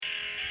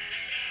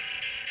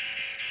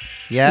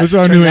Yeah. This is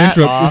our new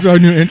intro. This is our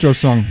new intro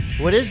song.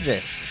 What is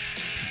this?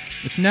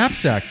 It's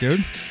knapsack,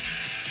 dude.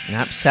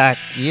 Knapsack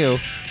you.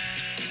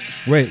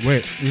 Wait.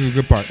 This is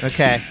a good part.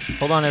 Okay.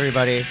 Hold on,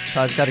 everybody.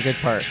 Todd's got a good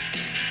part.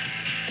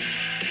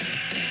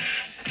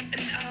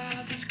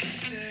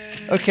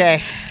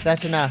 Okay.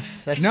 That's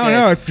enough. That's good.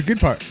 No, it's the good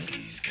part.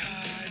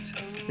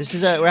 This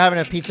is we're having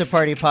a pizza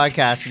party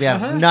podcast. We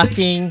have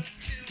nothing.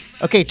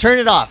 Okay, turn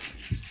it off.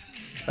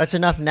 That's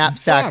enough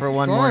knapsack for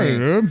one morning.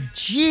 Dude.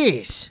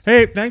 Jeez.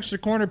 Hey, thanks to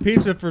Corner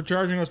Pizza for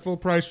charging us full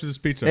price for this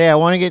pizza. Hey, I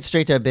want to get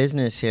straight to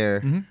business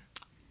here. Mm-hmm.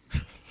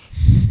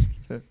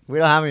 We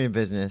don't have any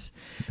business.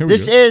 Here we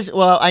This go. is,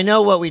 well, I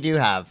know what we do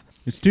have.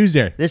 It's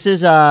Tuesday. This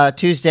is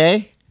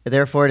Tuesday.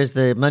 Therefore, it is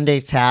the Monday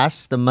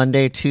Task, the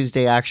Monday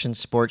Tuesday Action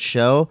Sports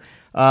Show.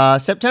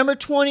 September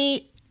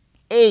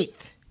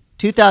 28th,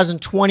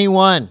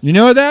 2021. You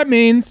know what that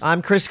means?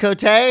 I'm Chris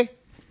Coté.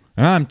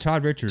 And I'm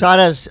Todd Richards. Todd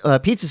has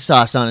pizza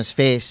sauce on his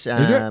face. For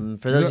Is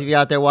those it? of you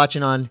out there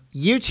watching on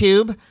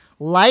YouTube,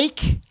 like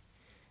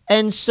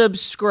and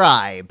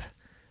subscribe.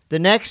 The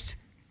next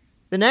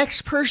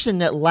person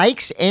that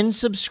likes and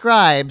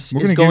subscribes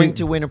is going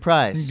to win a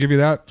prize. Give you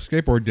that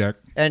skateboard deck.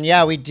 And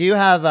yeah, we do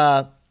have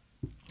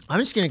I'm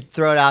just going to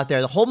throw it out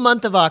there. The whole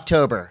month of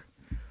October,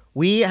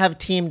 we have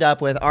teamed up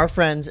with our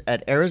friends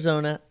at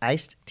Arizona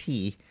Iced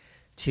Tea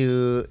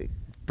to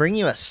bring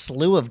you a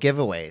slew of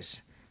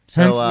giveaways.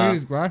 So,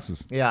 Hence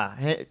glasses.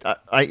 yeah,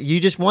 you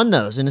just won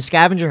those in a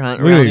scavenger hunt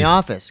Really? around the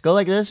office. Go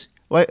like this.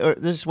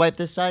 Just swipe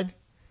this side.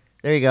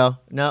 There you go.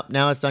 Nope,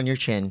 now it's on your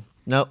chin.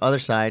 Nope, other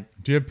side.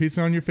 Do you have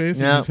pizza on your face?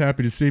 Or No. you're just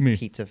happy to see me?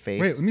 Pizza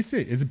face. Wait, let me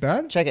see. Is it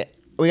bad? Check it.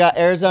 We got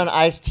Arizona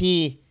Iced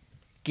Tea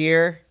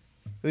gear.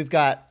 We've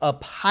got a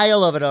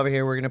pile of it over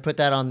here. We're going to put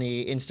that on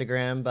the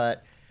Instagram.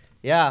 But,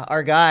 yeah,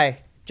 our guy,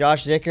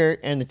 Josh Zickert,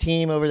 and the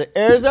team over there,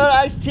 Arizona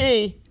Iced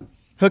Tea,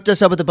 hooked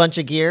us up with a bunch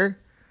of gear.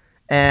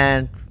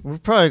 And we're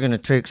probably going to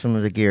take some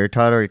of the gear.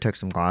 Todd already took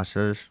some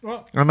glasses.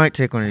 Well, I might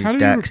take one of how these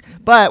do you- decks.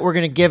 But we're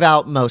going to give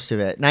out most of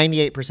it.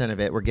 98% of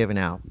it we're giving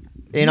out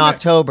in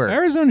October.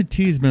 Arizona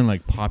tea has been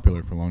like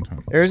popular for a long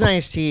time. Arizona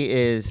Iced Tea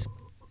is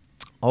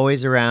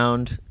always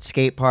around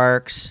skate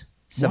parks,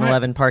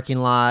 7-Eleven parking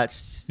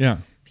lots. Yeah.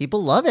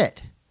 People love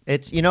it.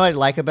 It's, you know what I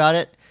like about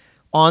it?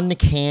 On the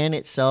can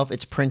itself,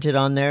 it's printed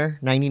on there,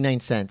 99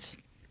 cents.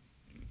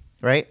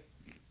 Right?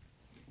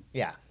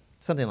 Yeah,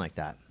 something like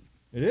that.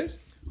 It is?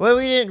 Well,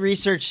 we didn't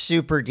research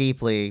super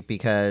deeply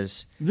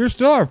because You're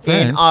still our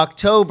fans. in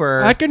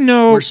October, I can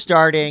know. we're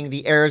starting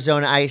the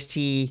Arizona Iced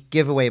Tea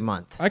giveaway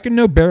month. I can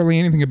know barely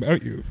anything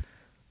about you.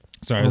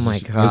 Sorry, Oh my I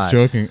was God.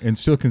 joking, and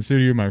still consider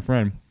you my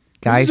friend.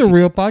 Guy This is a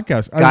real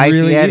podcast.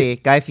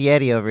 Guy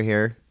Fieri over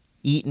here,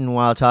 eating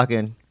while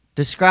talking.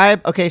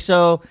 Describe, okay,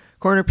 so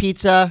Corner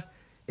Pizza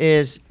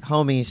is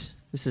homies.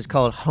 This is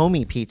called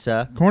homie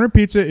pizza. Corner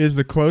Pizza is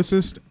the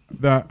closest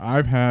that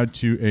I've had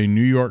to a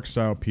New York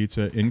style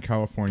pizza in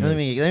California. Let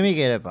me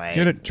get a bite.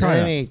 Try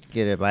Let it. me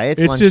get a bite.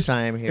 It's It's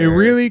lunchtime just, here. It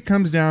really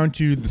comes down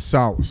to the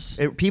sauce.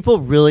 People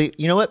really,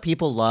 you know what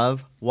people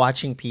love?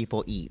 Watching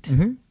people eat.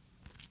 Mm-hmm.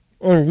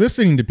 Or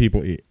listening to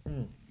people eat.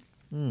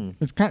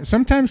 It's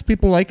sometimes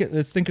people like it.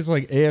 They think it's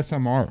like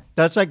ASMR.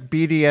 That's like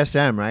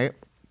BDSM, right?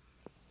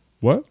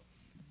 What?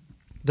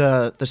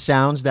 The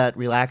sounds that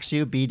relax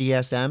you,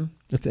 BDSM.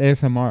 It's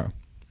ASMR.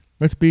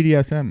 What's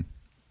BDSM?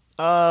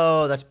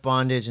 Oh, that's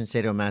bondage and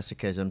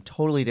sadomasochism.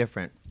 Totally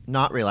different.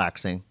 Not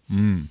relaxing.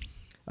 But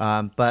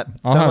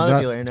I'll some have other that.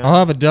 people, you know. I'll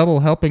have a double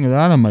helping of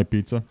that on my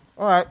pizza.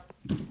 All right.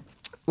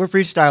 We're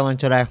freestyling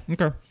today,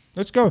 Okay,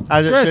 let's go.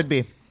 as it Chris, should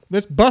be.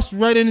 Let's bust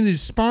right into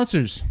these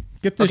sponsors.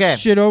 Get this Okay.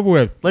 shit over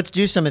with. Let's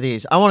do some of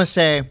these. I want to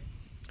say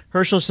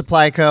Herschel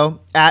Supply Co.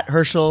 at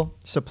Herschel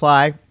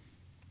Supply.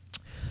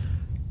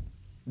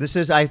 This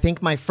is, I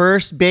think, my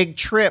first big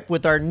trip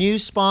with our new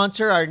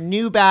sponsor, our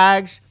new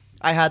bags.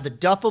 I had the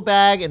duffel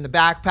bag and the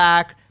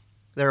backpack.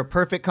 They're a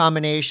perfect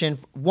combination.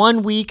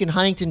 1 week in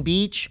Huntington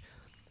Beach.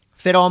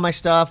 Fit all my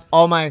stuff,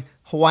 all my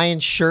Hawaiian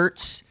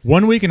shirts.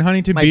 1 week in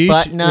Huntington My Beach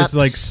button-ups. is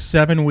like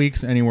 7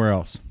 weeks anywhere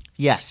else.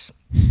 Yes.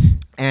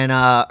 And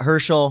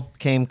Herschel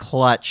came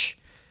clutch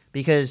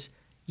because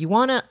you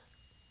want to...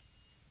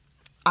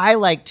 I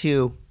like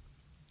to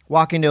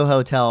walk into a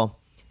hotel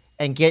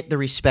and get the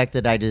respect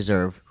that I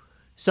deserve.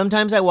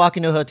 Sometimes I walk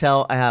into a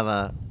hotel, I have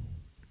a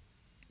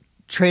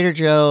Trader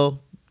Joe's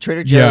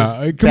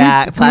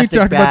bag,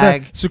 plastic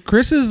bag. So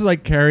Chris's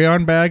like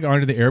carry-on bag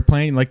onto the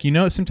airplane, like, you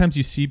know, sometimes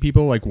you see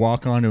people like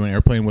walk onto an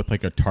airplane with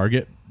like a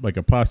Target, like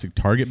a plastic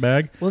Target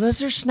bag. Well,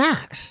 those are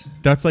snacks.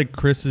 That's like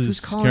Chris's Who's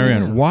calling me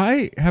carry-on. now?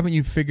 Why haven't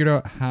you figured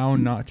out how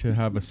not to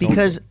have a cell phone?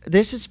 Because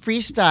this is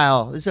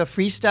freestyle. This is a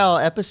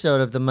freestyle episode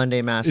of the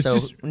Monday Mass. It's So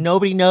just- you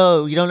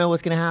don't know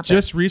what's going to happen.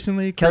 just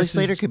recently, Kelly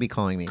Slater could be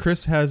calling me.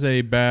 Chris has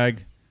a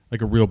bag,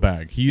 like a real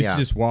bag. He used Yeah. to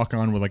just walk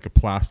on with like a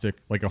plastic,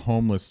 like a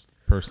homeless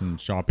person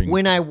shopping.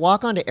 When I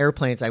walk onto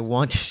airplanes, I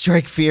want to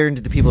strike fear into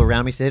the people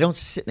around me so they don't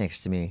sit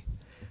next to me.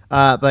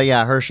 But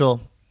yeah, Herschel,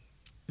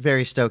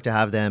 very stoked to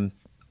have them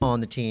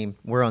on the team.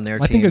 We're on their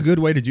team. I think a good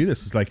way to do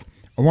this is like,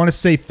 I want to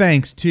say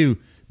thanks to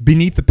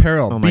Beneath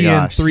Apparel, Oh my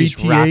gosh, he's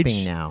rapping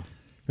BN3TH. now.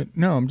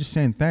 No, I'm just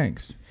saying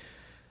thanks.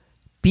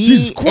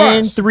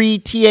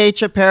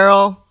 BN3TH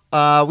Apparel.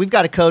 We've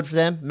got a code for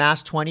them,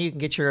 MASS20. You can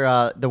get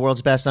your the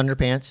world's best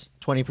underpants,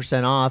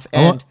 20% off.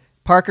 And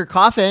Parker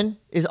Coffin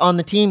is on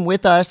the team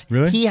with us.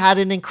 Really? He had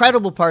an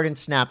incredible part in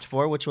Snapped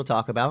 4, which we'll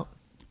talk about.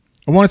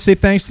 I want to say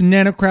thanks to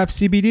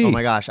NanocraftCBD. Oh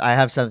my gosh, I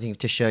have something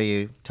to show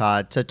you,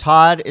 Todd. So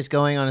Todd is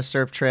going on a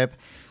surf trip.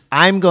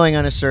 I'm going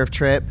on a surf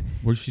trip.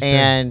 What did she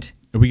and say?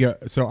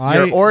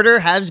 Your order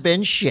has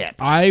been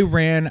shipped. I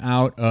ran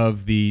out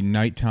of the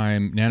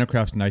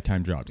Nanocraft's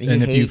nighttime drops.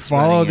 And if you hates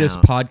follow running this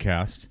out.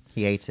 podcast,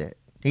 He hates it.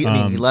 He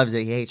loves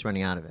it. He hates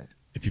running out of it.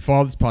 if you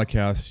follow this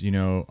podcast, you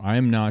know I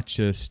am not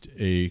just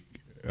a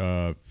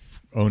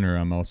owner.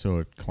 I'm also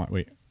a client.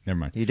 Wait, never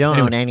mind. You don't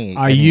own any.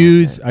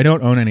 I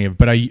don't own any of it,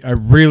 but I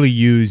really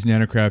use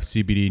Nanocraft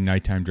CBD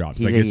nighttime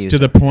drops. He's like a it's user. to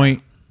the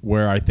point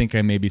where I think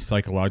I may be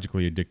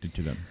psychologically addicted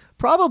to them.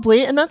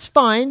 Probably, and that's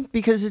fine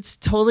because it's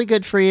totally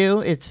good for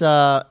you. It's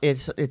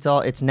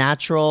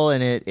natural,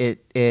 and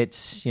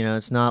it's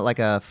it's not like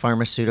a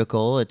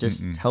pharmaceutical. It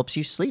just helps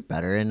you sleep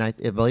better, and I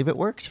believe it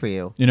works for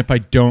you. And if I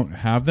don't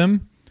have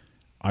them,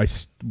 I'm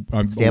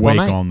Stay up awake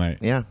all night.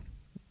 Yeah,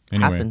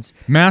 Anyway, happens.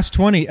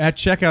 MASS20 at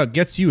checkout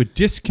gets you a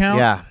discount.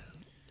 Yeah,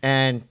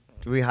 and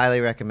we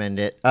highly recommend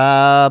it.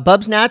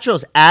 Bubs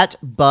Naturals at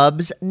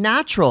Bubs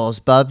Naturals.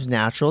 Bubs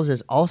Naturals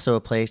is also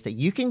a place that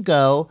you can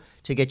go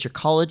to get your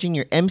collagen,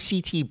 your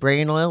MCT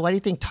brain oil. Why do you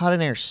think Todd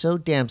and I are so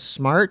damn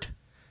smart?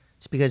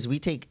 It's because we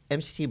take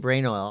MCT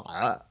brain oil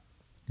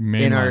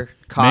in our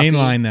coffee.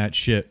 Mainline that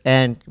shit.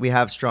 And we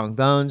have strong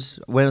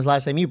bones. When was the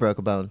last time you broke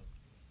a bone?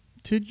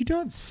 Dude, you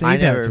don't say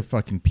that to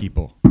fucking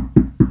people.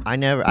 I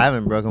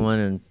haven't broken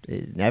one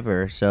in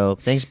never. So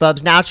thanks,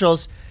 Bubs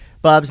Naturals.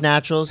 Bubs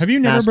Naturals. Have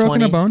you never MASS20.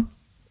 broken a bone?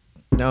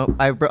 No,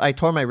 I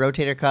tore my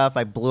rotator cuff.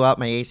 I blew out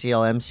my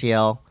ACL,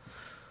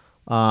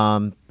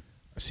 MCL.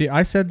 See,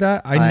 I said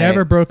that. I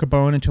never broke a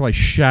bone until I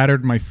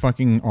shattered my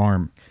fucking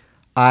arm.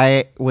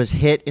 I was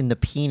hit in the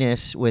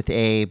penis with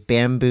a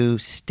bamboo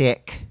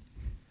stick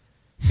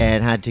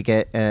and had to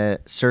get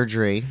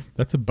surgery.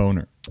 That's a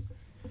boner.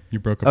 You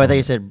broke a Oh, bone. I thought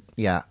you said,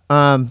 yeah.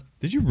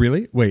 Did you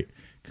really? Wait,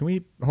 can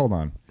we hold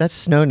on? That's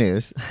snow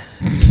news.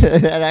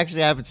 That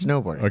actually happened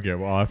snowboarding. Okay,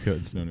 well, I'll ask you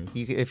at snow news.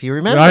 If you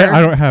remember.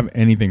 I don't have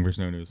anything for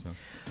snow news. So.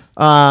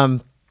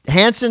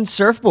 Hansen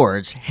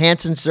Surfboards.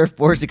 Hansen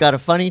Surfboards. They got a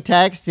funny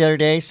text the other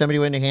day. Somebody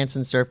went to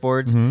Hansen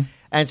Surfboards. Mm-hmm.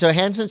 And so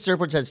Hansen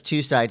Surfboards has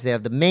two sides. They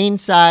have the main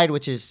side,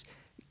 which is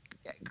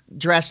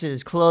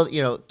dresses, clothes,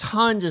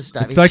 tons of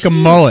stuff. It's like huge. a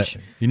mullet.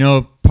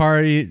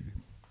 Party,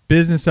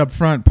 business up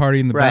front, party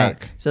in the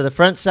back. So the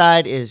front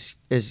side is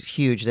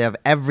huge. They have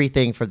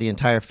everything for the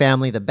entire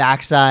family. The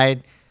back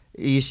side,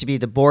 it used to be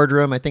the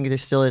boardroom. I think it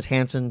still is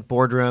Hansen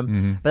Boardroom.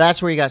 Mm-hmm. But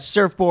that's where you got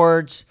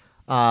surfboards,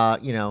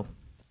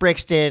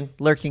 Brixton,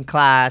 Lurking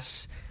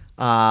Class,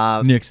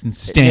 Nixon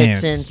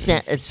Stance,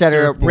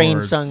 etc. Rain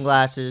surfboards,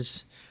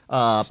 sunglasses,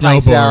 snowboards,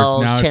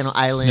 Pycelles, now it's Channel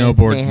Islands,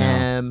 snowboards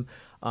Mayhem,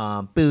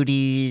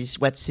 booties,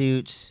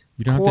 wetsuits,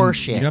 You don't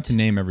shit. You don't have to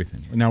name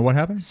everything. Now, what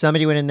happened?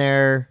 Somebody went in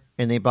there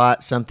and they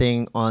bought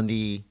something on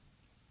the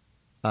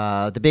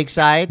big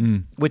side,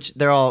 which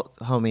they're all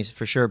homies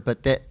for sure.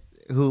 But the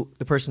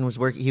person was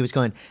working, he was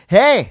going,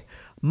 "Hey,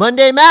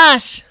 Monday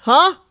Mass,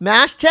 huh?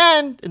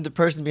 MASS10," and the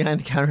person behind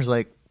the counter is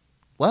like,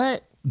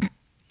 "What?"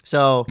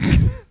 So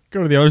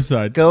Go to the other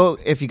side.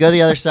 if you go to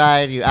the other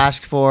side, you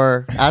ask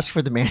for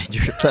the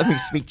manager. Let me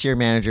speak to your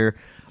manager.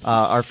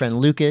 Our friend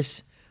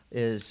Lucas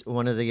is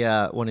one of the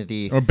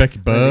Becky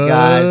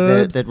guys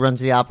that runs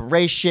the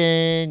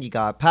operation. You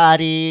got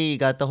Patty, you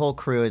got the whole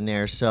crew in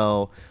there.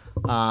 So,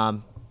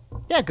 go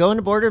in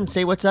the boardroom and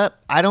say what's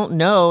up. I don't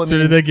know.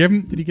 Did they give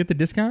him? Did he get the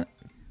discount?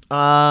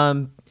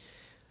 No,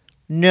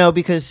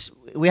 because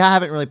we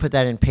haven't really put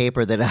that in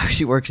paper that it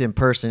actually works in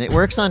person. It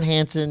works on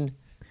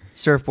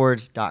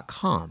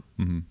HansenSurfboards.com.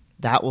 Mm-hmm.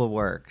 That will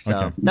work.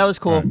 So that was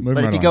cool. Right,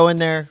 but if you go in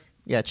there,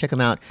 check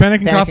them out.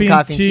 Pannikin Coffee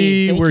and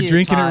Tea. Thank We're you,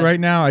 drinking Todd. it right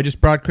now. I just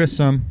brought Chris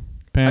some.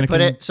 I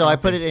put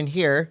it in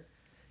here,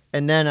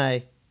 and then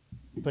I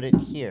put it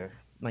here.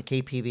 My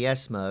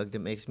KPBS mug that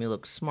makes me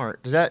look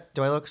smart.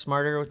 Do I look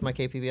smarter with my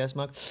KPBS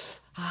mug?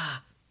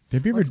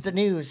 What's the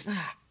news?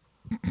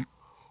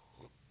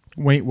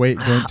 Wait,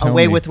 don't tell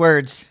Away me. with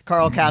words.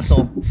 Carl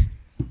Castle.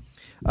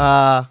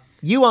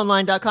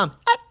 Youonline.com.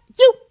 At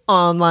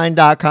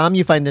youonline.com.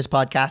 You find this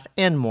podcast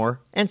and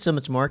more, and so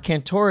much more.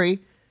 Cantori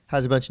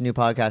has a bunch of new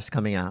podcasts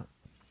coming out.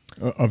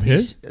 Of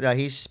his?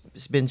 He's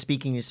been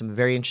speaking to some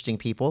very interesting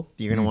people.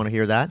 You're going to want to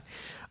hear that.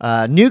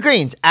 New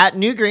Greens. At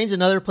New Greens,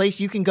 another place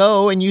you can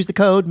go and use the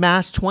code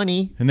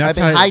MASS20. And that's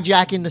I've been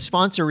hijacking the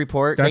sponsor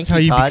report. That's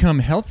Thank you, how Todd. you become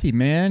healthy,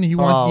 man.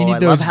 You I need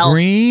love those health.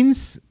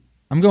 greens.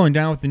 I'm going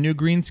down with the New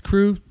Greens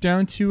crew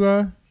down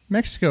to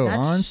Mexico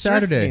That's on surf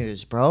Saturday.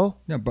 news, bro.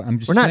 No, but I'm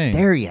just We're saying. not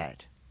there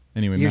yet.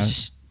 Anyway, You're Mass,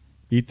 just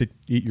eat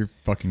your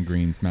fucking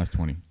greens,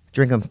 MASS20.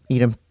 drink them, eat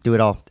them, do it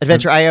all.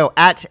 Adventure.io.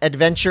 At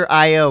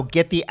Adventure.io.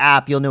 Get the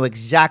app. You'll know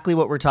exactly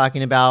what we're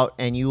talking about,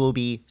 and you will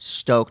be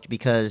stoked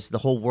because the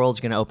whole world's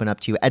going to open up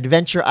to you.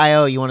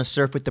 Adventure.io. You want to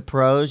surf with the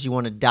pros. You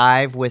want to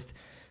dive with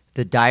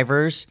the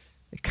divers.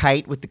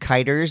 kite with the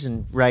kiters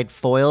and ride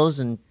foils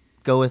and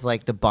go with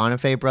like the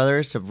Bonifay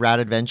brothers of Rad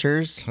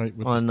Adventures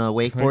on the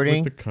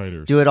wakeboarding. With the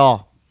kiters. Do it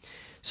all.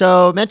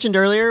 So mentioned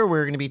earlier,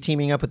 we're going to be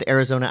teaming up with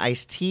Arizona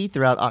Iced Tea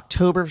throughout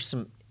October for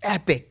some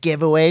epic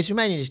giveaways. We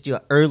might need to just do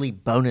an early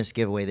bonus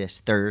giveaway this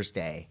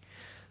Thursday.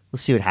 We'll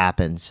see what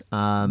happens.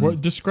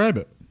 Describe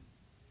it.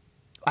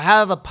 I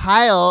have a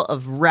pile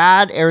of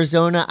rad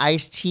Arizona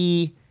Iced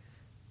Tea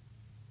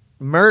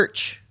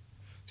merch.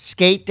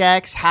 Skate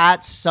decks,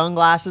 hats,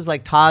 sunglasses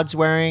like Todd's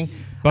wearing.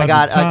 I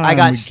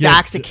got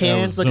stacks of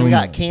cans. Look, we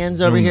got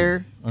cans over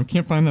here. I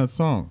can't find that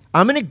song.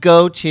 I'm gonna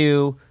go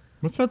to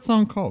what's that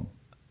song called?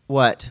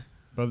 What?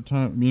 By the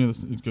time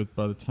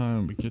by the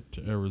time we get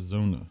to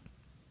Arizona.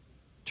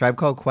 Tribe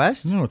Called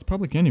Quest? No, it's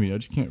Public Enemy. I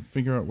just can't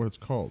figure out what it's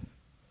called.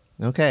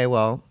 Okay,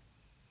 well,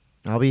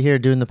 I'll be here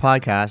doing the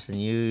podcast,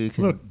 and you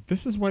can look.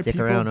 This is why stick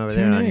people around over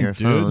there on your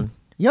phone.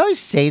 You always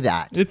say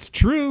that. It's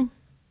true.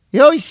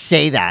 You always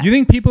say that. You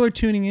think people are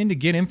tuning in to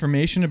get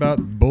information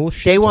about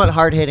bullshit? They want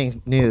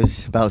hard-hitting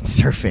news about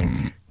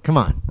surfing. Come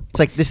on.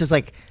 This is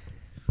like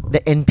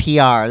the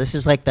NPR. This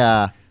is like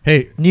the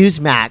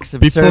Newsmax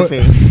of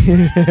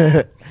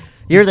surfing.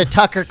 You're the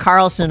Tucker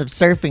Carlson of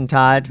surfing,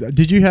 Todd.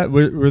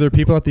 Were there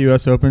people at the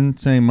U.S. Open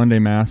saying Monday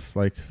Mass?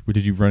 Like,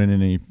 did you run into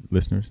any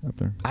listeners up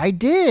there? I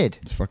did.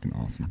 It's fucking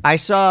awesome. I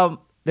saw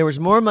there was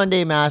more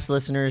Monday Mass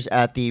listeners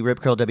at the Rip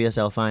Curl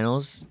WSL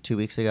finals 2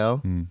 weeks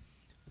ago.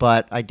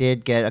 But I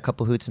did get a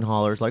couple hoots and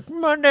hollers like,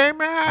 Monday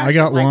Mass. I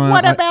got one.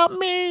 What about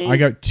me? I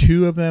got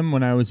two of them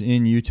when I was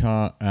in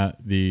Utah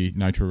at the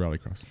Nitro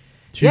Rallycross.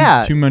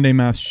 Two Monday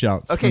Mass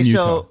shouts from Utah.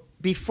 So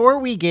before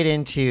we get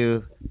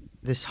into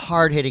this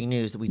hard-hitting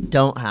news that we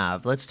don't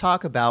have, let's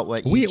talk about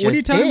what you just did. What are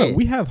you talking about?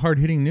 We have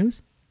hard-hitting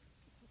news?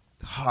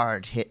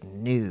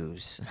 Hard-hitting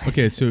news.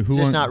 Okay, so it's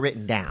just not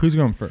written down. Who's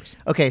going first?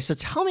 Okay, so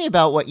tell me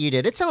about what you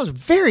did. It sounds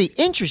very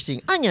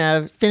interesting. I'm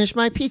going to finish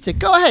my pizza.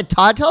 Go ahead,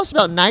 Todd. Tell us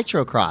about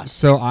Nitrocross.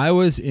 So I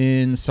was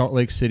in Salt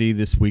Lake City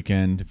this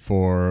weekend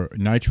for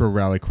Nitro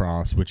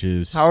Rallycross, which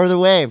is... How are the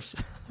waves?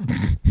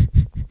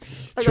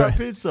 I got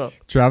pizza.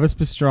 Travis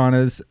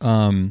Pastrana's...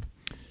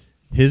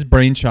 his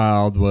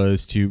brainchild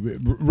was to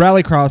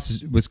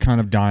Rallycross was kind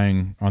of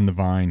dying on the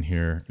vine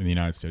here in the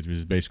United States, which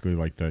is basically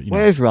like the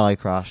what is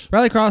Rallycross?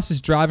 Rallycross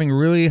is driving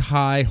really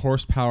high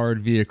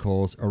horsepowered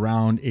vehicles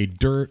around a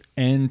dirt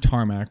and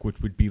tarmac, which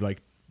would be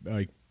like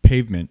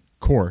pavement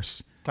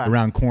course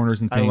around corners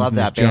and things. I love and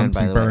that band, jumps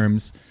by and the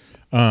berms.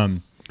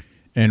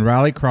 And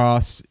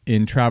Rallycross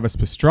in Travis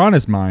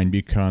Pastrana's mind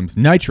becomes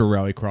Nitro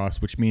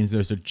Rallycross, which means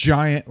there's a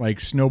giant like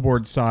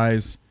snowboard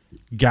size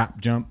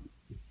gap jump.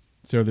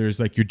 So there's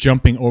like you're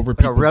jumping over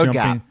people, a road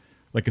jumping gap.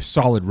 Like a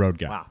solid road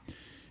gap. Wow.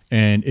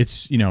 And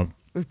it's,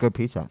 it's good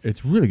pizza.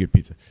 It's really good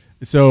pizza.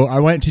 So I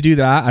went to do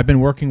that. I've been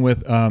working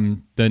with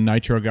the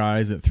Nitro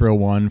guys at Thrill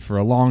One for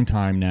a long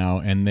time now,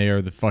 and they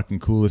are the fucking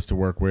coolest to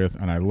work with,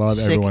 and I love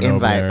everyone over there. Sick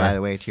invite, by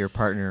the way, to your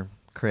partner,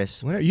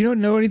 Chris. What, you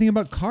don't know anything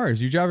about cars.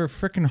 You drive a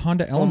freaking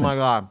Honda Element. Oh, my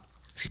God.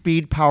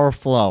 Speed, power,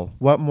 flow.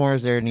 What more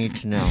is there need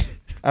to know?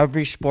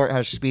 Every sport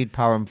has speed,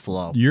 power, and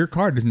flow. Your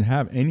car doesn't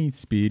have any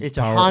speed. It's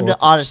a Honda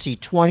Odyssey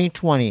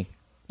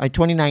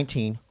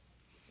 2019.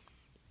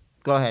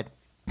 Go ahead.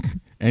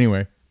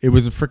 Anyway, it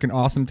was a freaking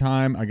awesome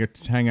time. I got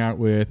to hang out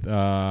with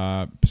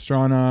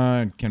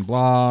Pastrana and Ken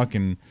Block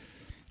and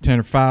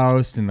Tanner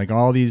Faust and like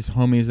all these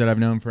homies that I've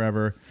known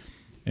forever.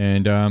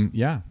 And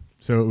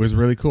so it was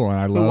really cool. And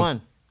I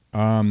love. Who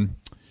won?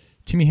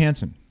 Timmy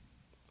Hansen.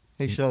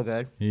 He's so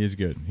good. He is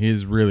good. He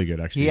is really good,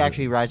 actually. He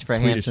actually rides for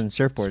Hansen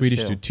Surfboards,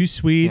 Swedish too. dude. Two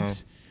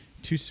Swedes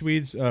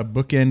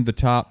bookend the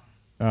top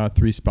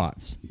 3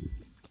 spots.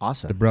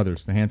 Awesome. The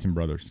Hansen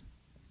brothers.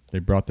 They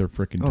brought their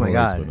freaking Oh, my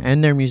God. with them.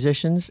 And they're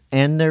musicians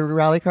and they're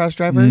rallycross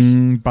drivers?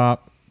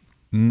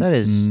 That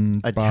is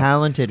a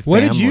talented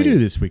family. What did you do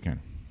this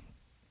weekend?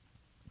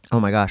 Oh,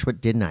 my gosh.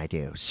 What didn't I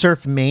do?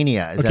 Surf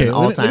Mania is at an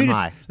all-time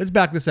high. Let's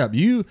back this up.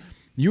 You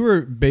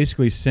were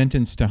basically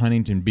sentenced to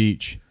Huntington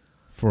Beach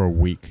for a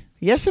week.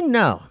 Yes and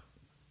no. What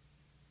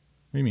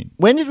do you mean?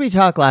 When did we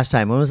talk last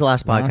time? When was the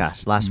last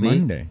podcast? Last week?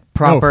 Monday.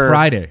 Proper.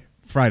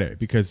 Friday,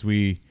 because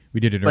we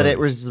did it early. But it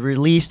was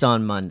released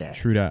on Monday.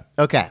 True that.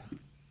 Okay.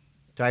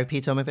 Do I have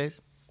pizza on my face?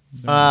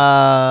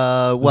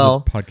 No.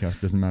 Well,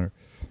 podcast doesn't matter.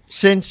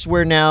 Since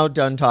we're now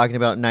done talking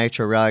about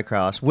Nitro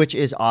Rallycross, which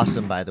is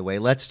awesome, by the way,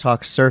 let's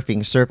talk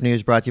surfing. Surf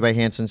News brought to you by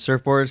Hansen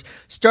Surfboards.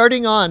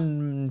 Starting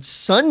on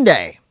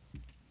Sunday.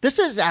 This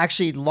is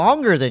actually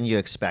longer than you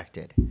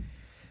expected.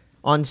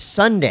 On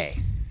Sunday,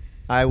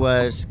 I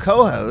was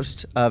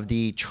co-host of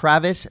the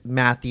Travis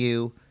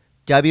Mathew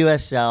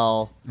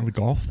WSL the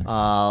golf thing.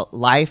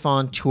 Life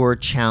on Tour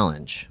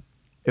Challenge.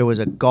 It was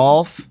a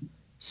golf,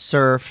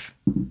 surf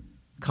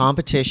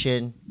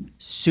competition,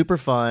 super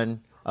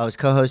fun. I was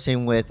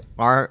co-hosting with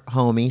our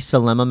homie,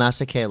 Salema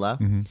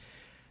Masekela.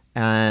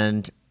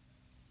 And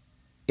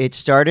it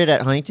started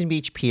at Huntington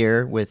Beach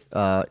Pier with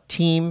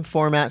team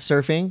format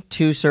surfing.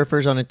 2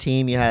 surfers on a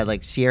team. You had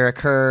like Sierra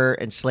Kerr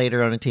and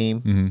Slater on a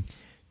team.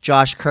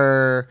 Josh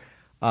Kerr,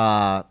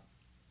 Pat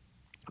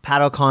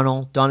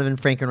O'Connell, Donovan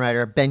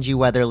Frankenreiter, Benji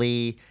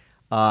Weatherly,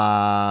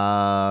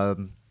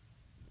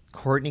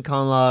 Courtney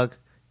Conlog,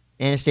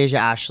 Anastasia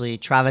Ashley,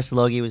 Travis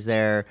Logie was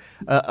there.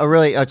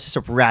 Just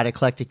a rad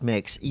eclectic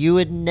mix. You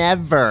would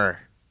never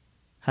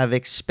have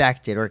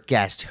expected or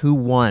guessed who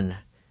won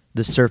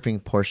the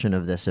surfing portion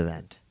of this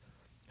event.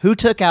 Who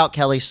took out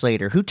Kelly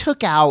Slater? Who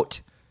took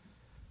out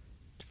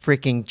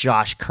freaking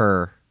Josh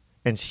Kerr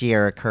and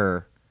Sierra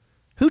Kerr?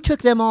 Who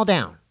took them all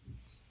down?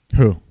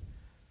 Who?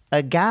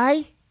 A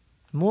guy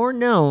more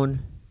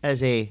known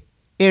as a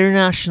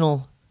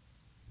international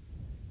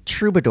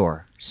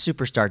troubadour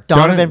superstar,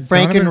 Donovan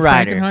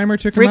Frankenrider. Frankenheimer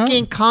took him out?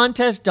 Freaking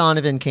contest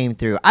Donovan came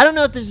through. I don't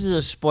know if this is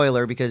a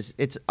spoiler because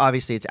it's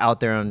out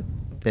there on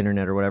the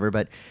internet or whatever,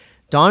 but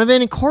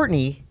Donovan and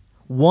Courtney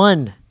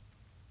won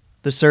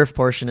the surf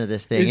portion of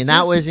this thing,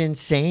 that was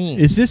insane.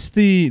 Is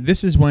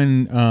this is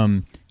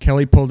when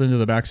Kelly pulled into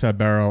the backside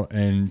barrel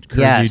and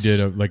Kersey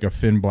did a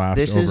fin blast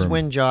This over is him.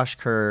 when Josh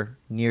Kerr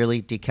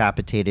nearly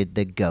decapitated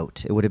the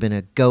goat. It would have been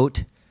a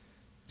goat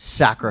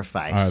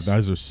sacrifice.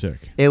 Those are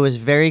sick. It was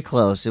very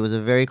close. It was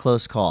a very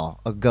close call.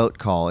 A goat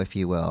call, if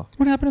you will.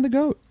 What happened to the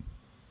goat?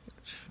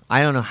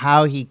 I don't know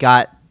how he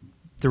got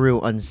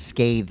through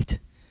unscathed.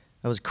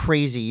 That was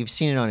crazy. You've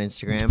seen it on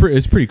Instagram.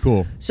 It's pretty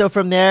cool. So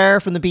from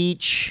the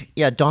beach,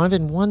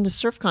 Donovan won the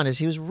surf contest.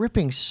 He was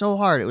ripping so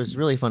hard. It was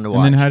really fun to watch.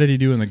 And then how did he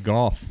do in the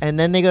golf? And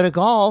then they go to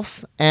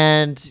golf,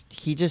 and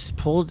he just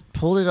pulled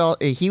it all.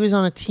 He was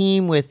on a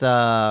team with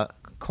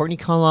Courtney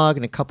Conlog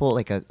and a couple,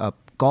 like a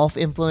golf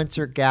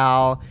influencer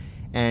gal,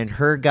 and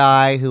her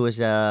guy who was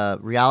a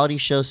reality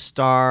show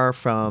star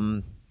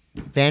from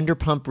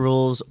Vanderpump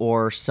Rules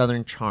or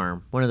Southern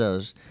Charm, one of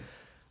those.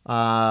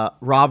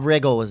 Rob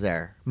Riggle was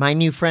there. My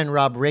new friend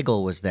Rob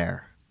Riggle was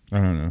there. I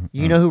don't know.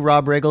 You know who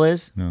Rob Riggle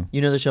is? No.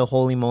 You know the show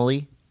Holy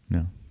Moly?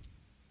 No.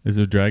 Is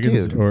there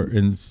dragons or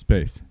in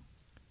space?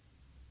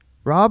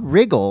 Rob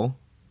Riggle.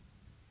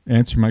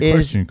 Answer my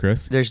question,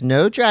 Chris. There's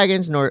no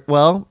dragons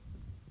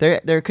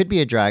there could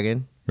be a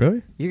dragon.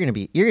 Really? You're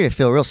gonna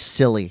feel real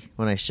silly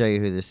when I show you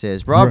who this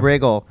is. Rob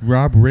Riggle.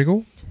 Rob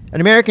Riggle? An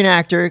American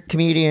actor,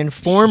 comedian,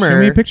 former Show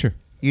me a picture.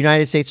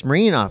 United States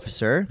Marine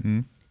officer.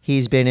 Mm.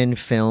 He's been in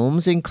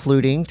films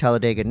including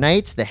Talladega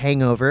Nights, The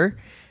Hangover,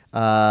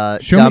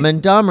 Dumb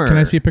and Dumber. Can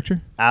I see a picture?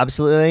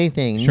 Absolutely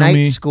anything. Show Night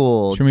me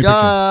School. a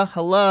picture.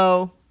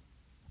 Hello.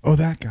 Oh,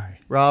 that guy.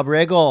 Rob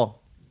Riggle.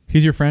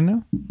 He's your friend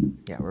now?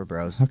 Yeah, we're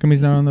bros. How come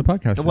he's not on the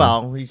podcast today?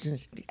 Well, he's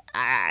just,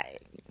 I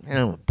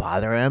don't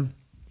bother him.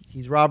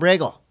 He's Rob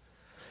Riggle.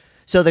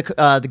 So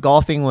the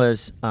golfing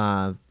was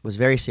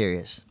very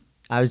serious.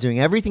 I was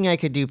doing everything I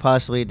could do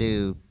possibly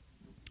to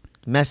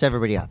mess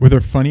everybody up. Were there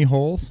funny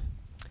holes?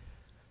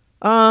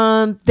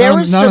 There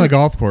was not on the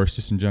golf course,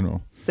 just in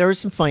general. There was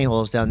some funny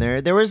holes down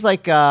there. There was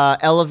like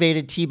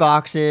elevated tee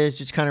boxes,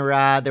 which is kind of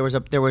rad.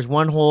 There was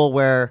one hole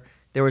where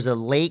there was a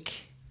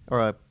lake or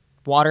a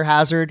water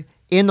hazard.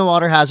 In the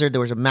water hazard, there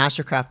was a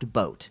Mastercraft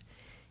boat.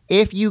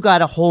 If you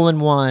got a hole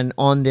in one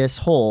on this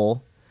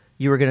hole,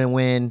 you were going to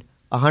win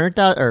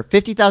 $100,000 or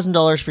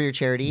 $50,000 for your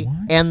charity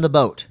and the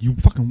boat.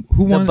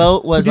 Who won? The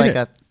boat was like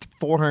a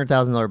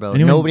 $400,000 boat.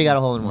 Nobody got a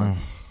hole in one.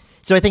 Oh.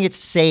 So I think it's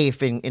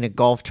safe in a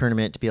golf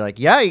tournament to be like,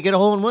 yeah, you get a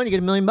hole in one, you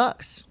get $1 million,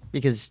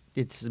 because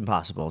it's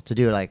impossible to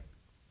do it. Like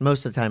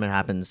most of the time, it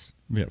happens.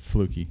 Yeah,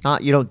 fluky.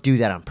 You don't do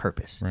that on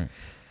purpose. Right.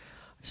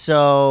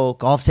 So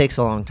golf takes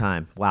a long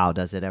time. Wow,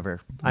 does it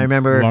ever? I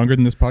remember longer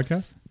than this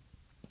podcast.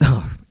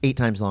 8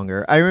 times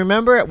longer. I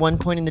remember at one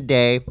point in the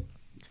day,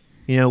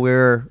 we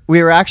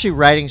were actually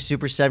riding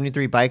Super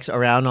 73 bikes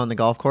around on the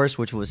golf course,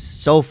 which was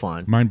so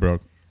fun. Mine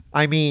broke.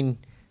 I mean,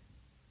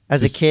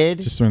 as a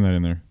kid, just throwing that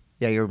in there.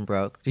 Yeah, you're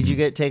broke. Did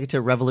you take it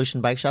to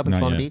Revolution Bike Shop in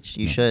Solana Beach?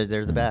 You should.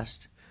 They're the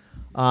best.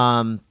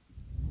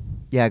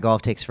 Yeah,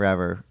 golf takes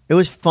forever. It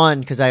was fun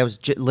because I was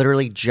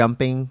literally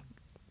jumping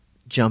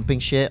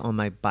shit on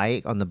my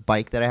bike, on the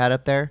bike that I had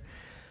up there.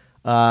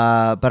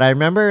 But I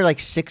remember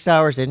like 6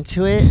 hours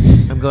into it,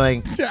 I'm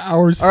going,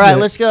 all right,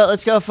 let's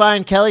go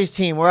find Kelly's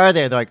team. Where are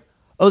they? They're like,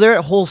 oh, they're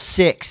at hole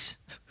 6.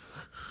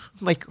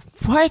 I'm like,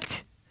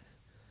 what?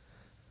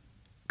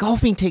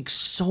 Golfing takes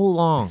so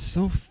long. It's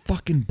so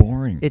fucking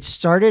boring. It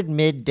started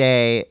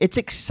midday. It's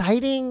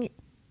exciting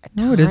at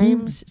times. It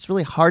isn't. It's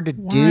really hard to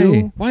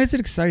do. Why is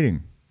it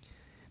exciting?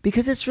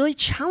 Because it's really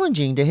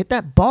challenging to hit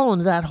that ball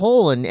into that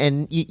hole.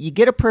 And you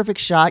get a perfect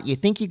shot. You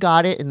think you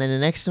got it. And then the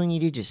next one you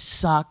do just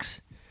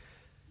sucks.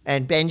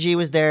 And Benji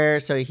was there.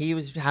 So he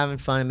was having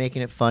fun and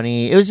making it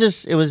funny. It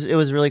was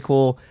really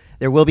cool.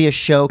 There will be a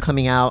show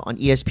coming out on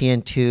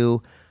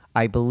ESPN2,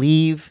 I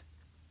believe,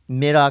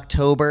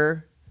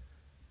 mid-October.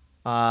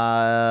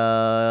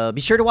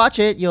 Be sure to watch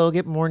it. You'll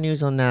get more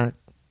news on that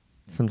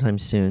sometime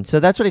soon. So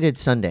that's what I did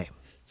Sunday.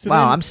 So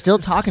wow, I'm still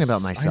talking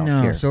about myself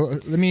here. So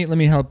let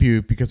me help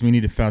you because we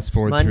need to fast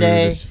forward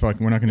Monday, through this.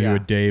 We're not going to do a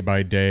day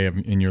by day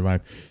in your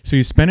life. So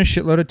you spent a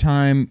shitload of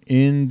time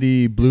in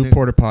the blue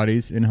porta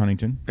potties in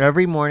Huntington.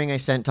 Every morning I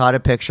sent Todd a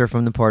picture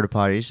from the porta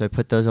potties. I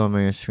put those on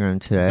my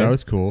Instagram today. That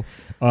was cool.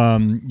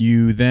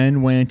 You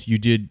then went.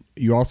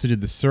 You also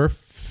did the surf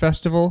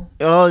festival.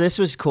 Oh, this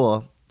was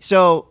cool.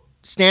 So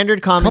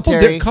standard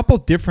commentary. Couple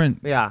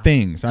different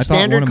things.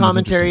 Standard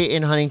commentary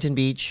in Huntington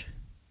Beach.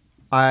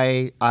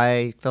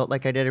 I felt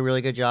like I did a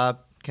really good job.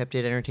 Kept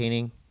it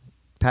entertaining.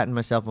 Patting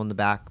myself on the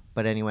back.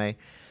 But anyway,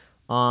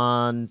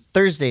 on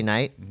Thursday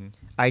night,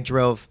 I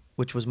drove,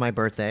 which was my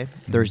birthday,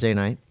 Thursday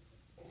night,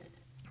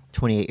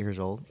 28 years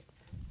old.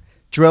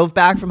 Drove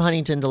back from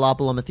Huntington to La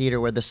Paloma Theater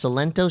where the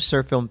Salento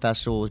Surf Film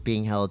Festival was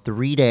being held.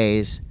 3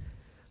 days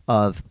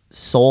of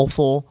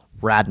soulful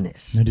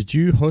radness. Now, did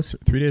you host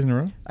 3 days in a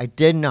row? I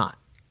did not.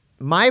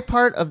 My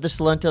part of the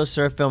Salento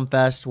Surf Film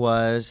Fest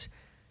was,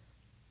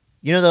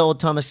 you know,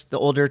 the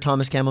older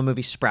Thomas Campbell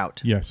movie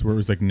Sprout. Yes, where it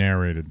was like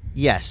narrated.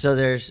 Yes, so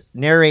there's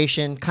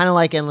narration, kind of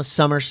like Endless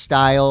Summer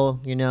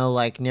style, you know,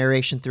 like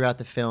narration throughout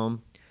the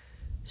film.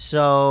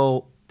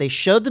 So they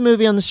showed the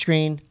movie on the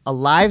screen, a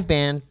live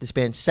band, this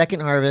band Second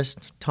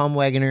Harvest, Tom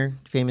Wegener,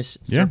 famous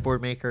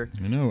surfboard maker,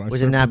 I know.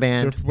 was in that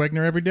band. Surf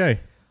Wagner every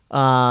day.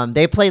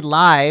 They played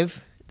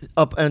live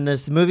up, and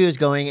the movie was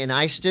going, and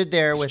I stood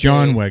there with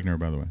John Wagner,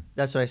 by the way.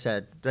 That's what I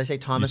said. Did I say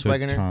Thomas You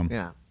said Wegener? Tom.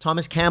 Yeah.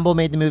 Thomas Campbell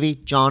made the movie.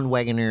 John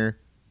Wegener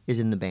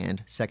is in the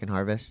band, Second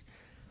Harvest.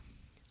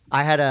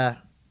 I had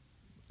a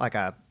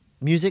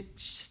music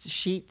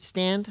sheet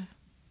stand.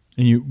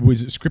 And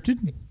was it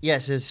scripted?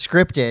 Yes, it's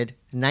scripted,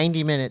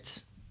 90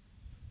 minutes.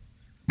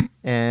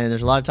 And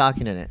there's a lot of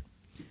talking in it.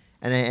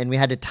 And we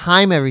had to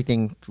time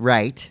everything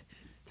right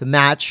to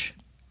match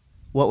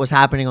what was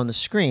happening on the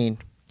screen.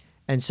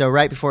 And so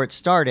right before it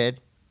started,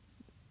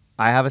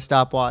 I have a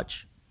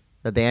stopwatch.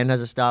 The band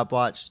has a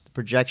stopwatch. The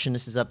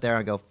projectionist is up there.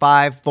 I go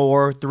 5,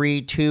 4,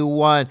 3, 2,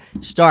 1,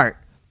 start.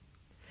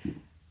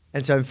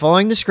 And so I'm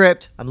following the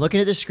script. I'm looking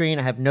at the screen.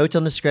 I have notes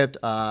on the script.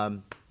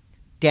 Dan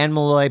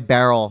Malloy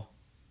barrel,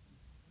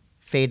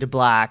 fade to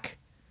black,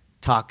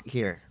 talk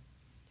here.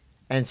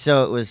 And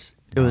so it was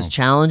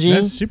challenging.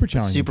 That's super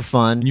challenging. Super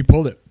fun. And you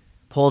pulled it.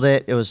 Pulled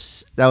it. That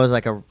was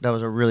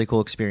a really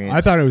cool experience.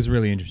 I thought it was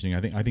really interesting.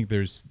 I think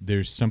there's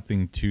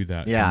something to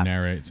that. Yeah. To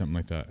narrate something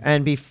like that.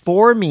 And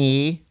before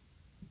me,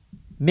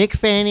 Mick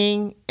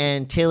Fanning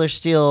and Taylor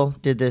Steele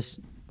did this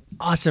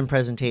awesome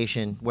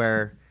presentation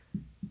where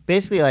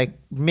basically like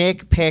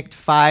Mick picked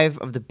 5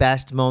 of the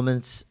best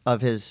moments of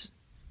his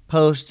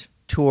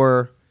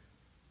post-tour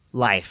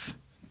life.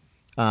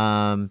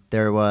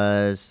 There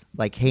was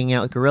like hanging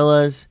out with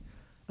gorillas,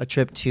 a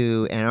trip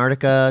to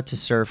Antarctica to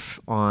surf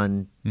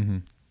on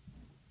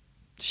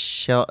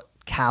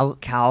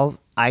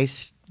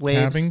ice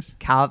waves.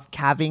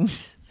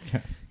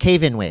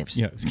 Cave-in waves.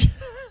 Yeah.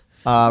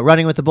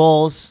 Running with the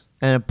bulls,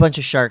 and a bunch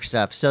of shark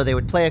stuff. So they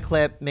would play a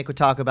clip, Mick would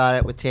talk about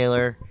it with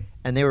Taylor,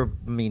 and they were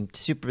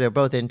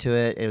both into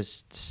it. It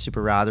was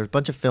super rad. There was a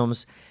bunch of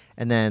films.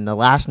 And then the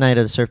last night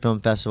of the Surf Film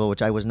Festival,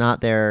 which I was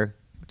not there,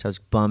 which I was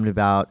bummed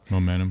about.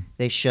 Momentum.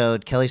 They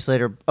showed Kelly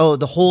Slater. Oh,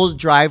 the whole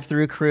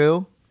drive-through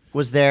crew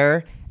was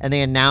there, and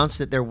they announced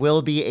that there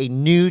will be a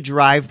new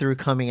drive-through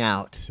coming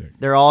out. Sick.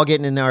 They're all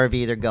getting in the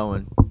RV. They're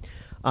going.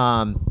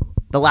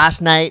 The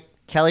last night,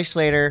 Kelly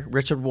Slater,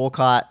 Richard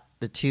Wolcott,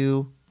 the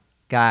 2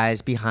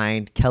 guys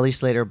behind Kelly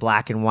Slater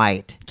Black and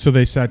White. So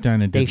they sat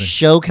down and did They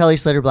show Kelly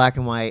Slater Black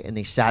and White, and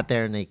they sat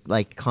there and they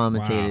like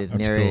commentated, Wow,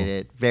 that's narrated cool.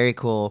 it. Very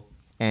cool.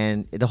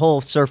 And the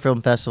whole Surf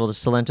Film Festival, the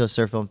Salento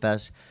Surf Film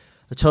Fest,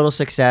 a total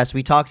success.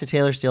 We talked to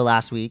Taylor Steele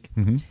last week,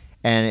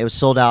 and it was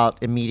sold out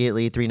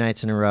immediately 3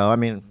 nights in a row. I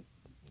mean,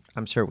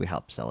 I'm sure we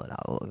helped sell it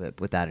out a little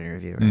bit with that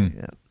interview, right?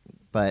 Yeah.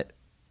 But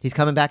he's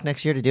coming back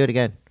next year to do it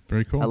again.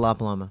 Very cool. At La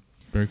Paloma.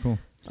 Very cool.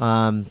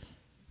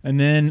 And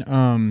then,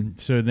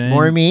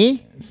 More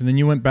me. So then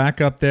you went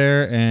back up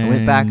there and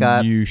went back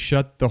up. You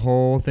shut the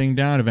whole thing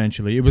down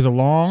eventually. It was a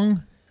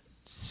long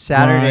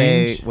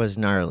Saturday grind. was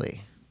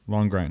gnarly.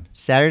 Long grind.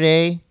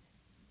 Saturday,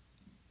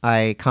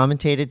 I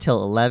commentated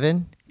till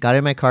 11, got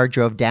in my car,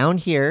 drove down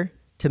here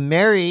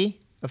to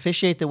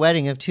officiate the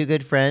wedding of 2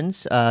 good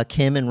friends,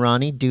 Kim and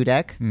Ronnie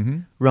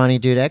Dudek. Ronnie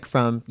Dudek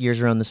from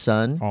Years Around the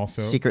Sun.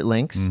 Also. Secret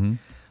Links.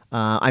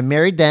 I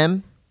married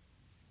them,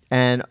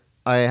 and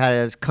I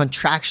was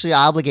contractually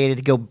obligated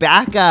to go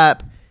back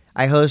up.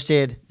 I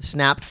hosted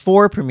Snapped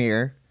 4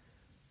 premiere.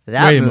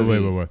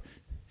 Wait.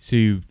 So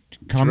you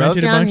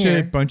commented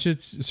a bunch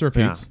of surf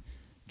heats,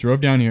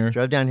 drove down here,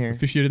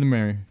 officiated the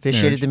marriage.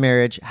 The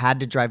marriage, had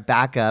to drive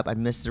back up. I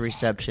missed the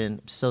reception.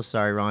 I'm so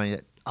sorry, Ronnie.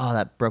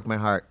 That broke my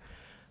heart.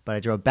 But I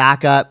drove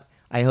back up.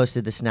 I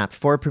hosted the Snapped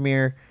 4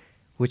 premiere,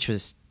 which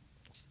was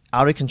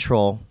out of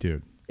control.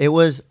 Dude. It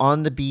was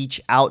on the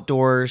beach,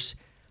 outdoors.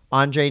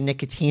 Andre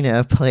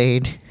Nicotina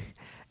played,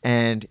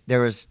 and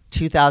there was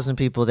 2,000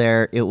 people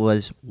there. It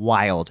was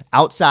wild.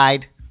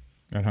 Outside.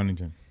 At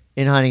Huntington.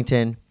 In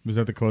Huntington. Was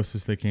that the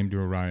closest they came to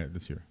a riot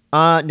this year?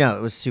 No,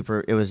 it was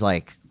super. It was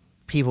like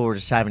people were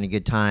just having a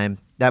good time.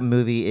 That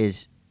movie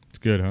is... It's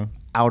good, huh?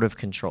 Out of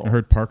control. I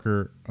heard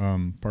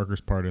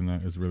Parker's part in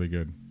that is really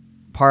good.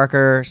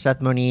 Parker, Seth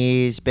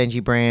Moniz,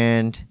 Benji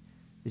Brand,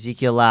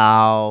 Ezekiel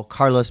Lau,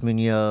 Carlos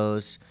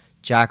Munoz,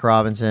 Jack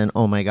Robinson.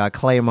 Oh my God,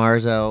 Clay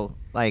Marzo.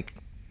 Like,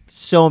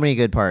 so many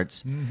good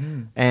parts.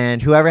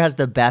 And whoever has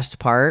the best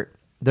part,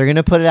 they're going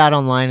to put it out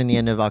online in the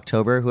end of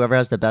October. Whoever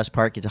has the best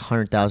part gets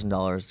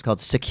 $100,000. It's called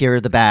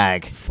Secure the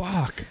Bag.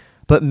 Fuck.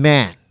 But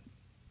man,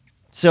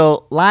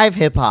 So live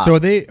hip hop. So are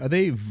they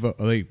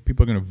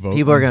people are going to vote?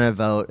 People are going to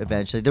vote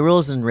eventually. The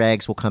rules and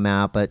regs will come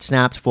out, but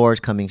Snapped 4 is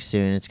coming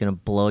soon. It's going to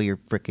blow your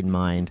freaking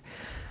mind.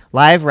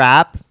 Live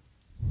rap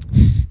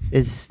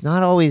is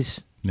not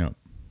always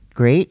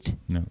great.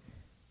 No.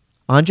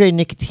 Andre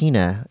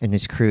Nicotina and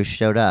his crew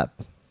showed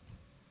up.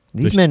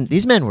 These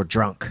men were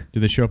drunk.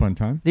 Did they show up on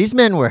time? These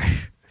men were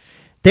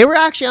they were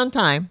actually on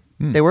time.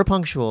 They were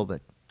punctual,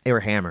 but they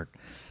were hammered.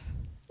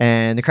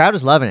 And the crowd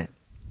was loving it.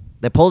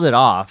 They pulled it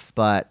off,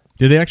 but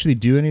did they actually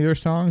do any of their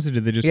songs, or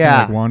did they just kind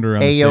of like wander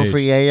around Ayo the stage? for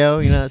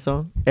Yayo, you know that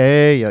song?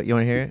 Ayo, you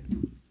want to hear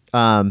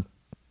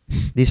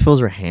it? These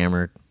fools were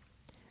hammered,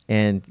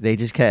 and they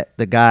just kept,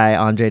 the guy,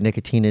 Andre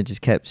Nicotina,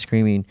 just kept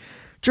screaming,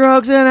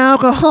 drugs and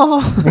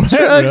alcohol,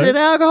 drugs and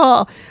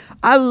alcohol.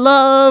 I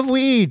love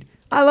weed.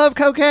 I love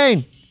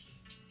cocaine.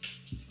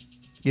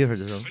 You heard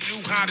this song?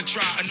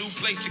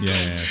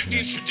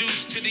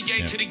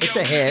 It's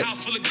a hit.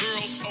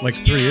 Like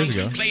 3 years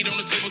ago. This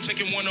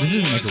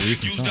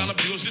isn't like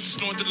a recent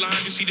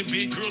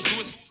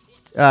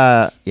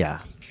song. Yeah.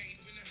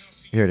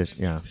 Here it is.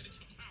 Yeah.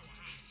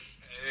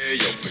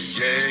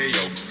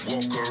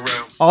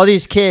 All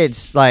these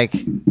kids, like,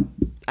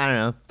 I don't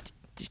know,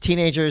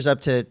 teenagers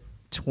up to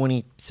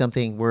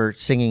 20-something were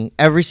singing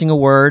every single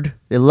word.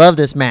 They love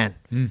this man.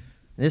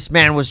 This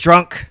man was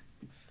drunk.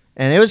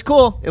 And it was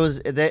cool. It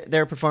was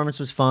their performance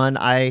was fun.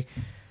 I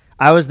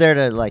was there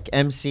to like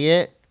MC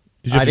it.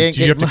 I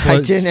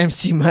didn't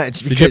MC much.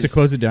 Did you have to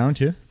close it down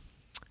too?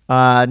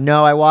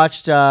 No, I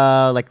watched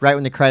like right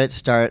when the credits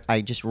start.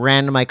 I just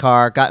ran to my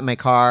car, got in my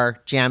car,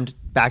 jammed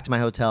back to my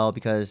hotel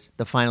because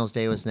the finals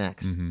day was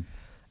next. Mm-hmm.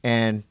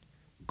 And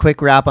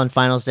quick wrap on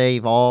finals day.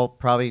 You've all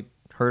probably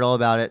heard all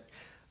about it.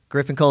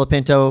 Griffin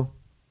Colapinto,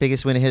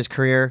 biggest win of his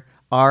career.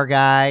 Our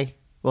guy.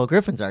 Well,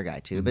 Griffin's our guy,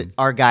 too, but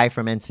our guy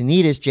from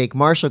Encinitas, Jake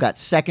Marshall, got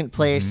second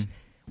place,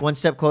 one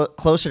step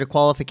closer to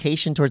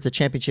qualification towards the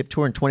championship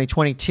tour in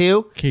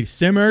 2022.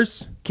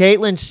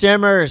 Caitlin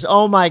Simmers.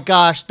 Oh, my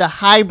gosh. The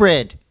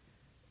hybrid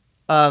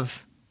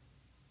of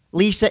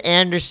Lisa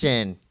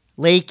Anderson,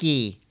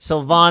 Lakey,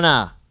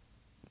 Silvana,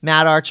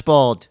 Matt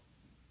Archbold,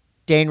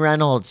 Dane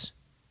Reynolds.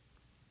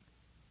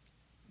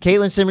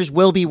 Caitlin Simmers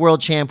will be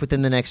world champ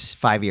within the next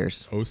 5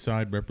 years.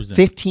 O-side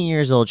representative. 15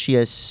 years old. She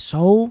is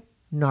so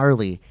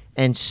gnarly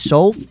and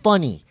so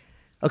funny.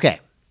 Okay.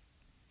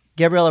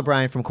 Gabriella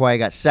Bryan from Kauai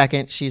got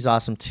second. She's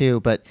awesome too.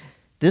 But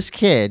this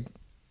kid,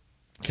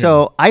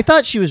 so I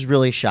thought she was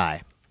really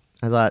shy.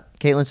 I thought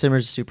Caitlin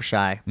Simmers is super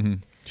shy. Mm-hmm.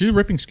 She's a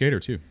ripping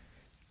skater too.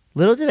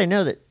 Little did I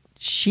know that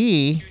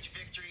she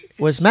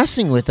was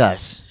messing with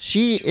us.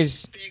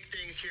 She's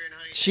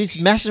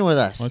messing with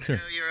us. Let's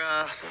hear. You're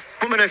a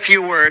woman of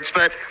few words,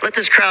 but let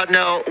this crowd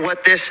know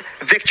what this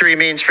victory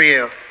means for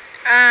you.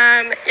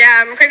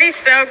 Yeah, I'm pretty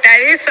stoked.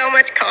 I do so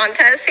much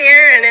contests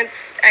here, and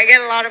I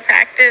get a lot of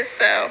practice,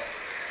 so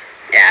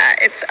yeah,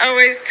 it's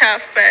always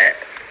tough, but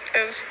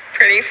it was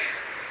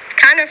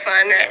kind of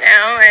fun right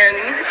now, and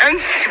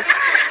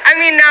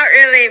not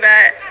really,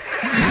 but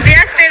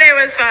yesterday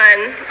was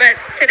fun, but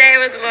today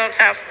was a little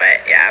tough, but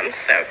yeah, I'm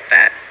stoked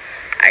that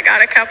I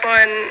got a couple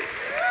and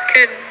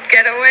could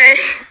get away.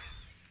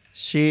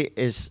 She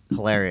is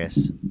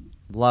hilarious.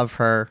 Love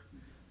her.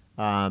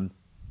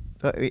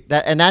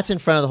 That's in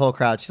front of the whole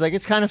crowd. She's like,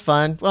 it's kind of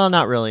fun. Well,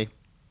 not really.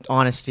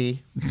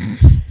 Honesty.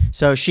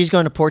 So she's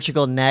going to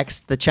Portugal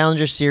next. The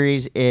Challenger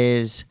Series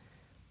is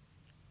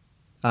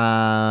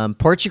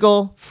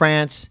Portugal,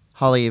 France,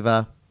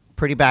 Haleiwa.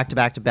 Pretty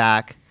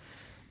back-to-back-to-back.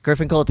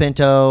 Griffin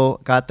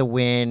Colapinto got the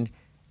win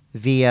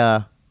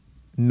via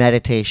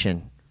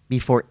meditation.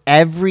 Before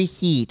every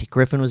heat,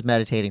 Griffin was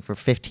meditating for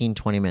 15,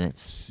 20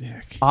 minutes.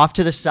 Sick. Off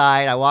to the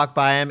side. I walked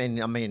by him,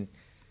 and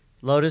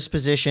lotus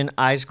position,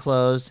 eyes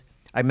closed.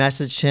 I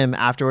messaged him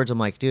afterwards. I'm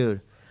like,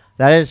 dude,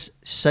 that is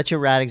such a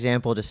rad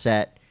example to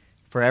set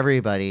for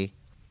everybody.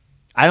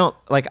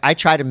 I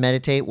try to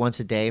meditate once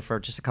a day for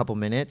just a couple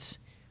minutes,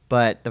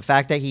 but the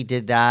fact that he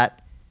did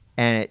that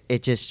and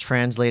it just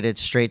translated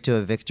straight to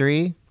a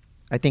victory,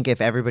 I think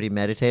if everybody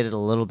meditated a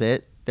little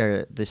bit,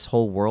 this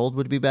whole world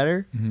would be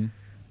better.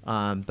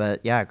 Mm-hmm. But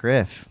yeah,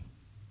 Griff,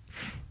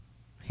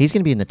 he's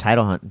going to be in the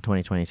title hunt in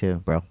 2022,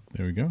 bro.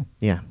 There we go.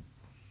 Yeah.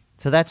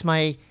 So that's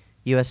my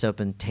U.S.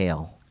 Open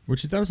tale.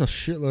 That was a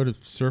shitload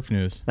of surf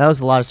news. That was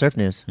a lot of surf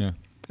news. Yeah.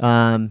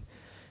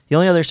 The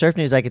only other surf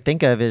news I could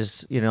think of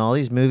is, all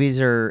these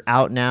movies are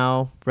out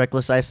now.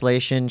 Reckless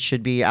Isolation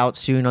should be out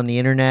soon on the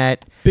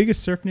internet.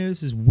 Biggest surf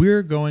news is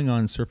we're going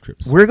on surf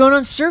trips. We're going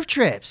on surf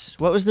trips.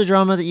 What was the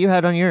drama that you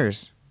had on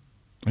yours?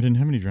 I didn't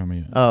have any drama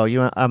yet. Oh,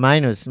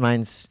 mine's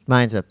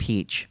a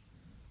peach.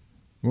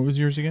 What was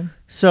yours again?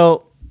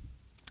 So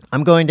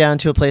I'm going down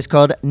to a place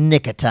called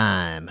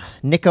Nicaragua.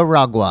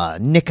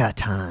 Nica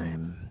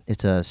Time.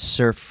 It's a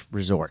surf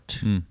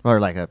resort, or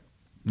like a,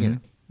 you know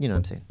what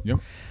I'm saying. Yep.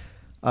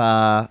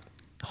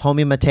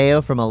 Homie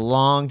Mathew from a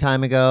long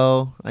time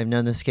ago. I've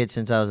known this kid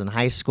since I was in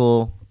high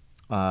school.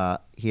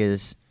 He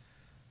is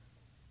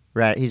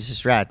rad. He's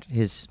just rad.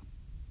 His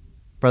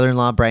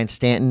brother-in-law, Brian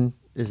Stanton,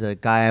 is a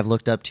guy I've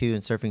looked up to in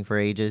surfing for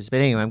ages. But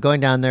anyway, I'm going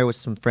down there with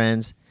some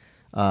friends.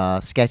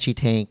 Sketchy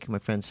Tank, my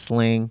friend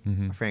Sling,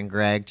 my friend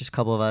Greg, just a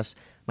couple of us.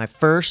 My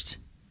first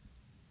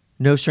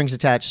no strings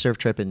attached surf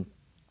trip in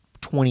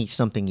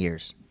 20-something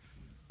years.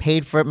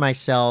 Paid for it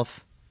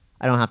myself.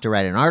 I don't have to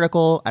write an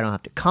article. I don't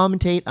have to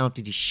commentate. I don't have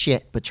to do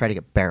shit but try to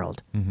get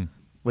barreled.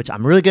 Which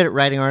I'm really good at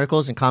writing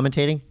articles and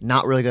commentating,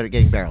 not really good at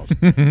getting barreled.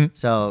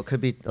 So it could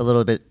be a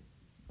little bit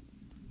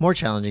more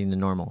challenging than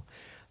normal.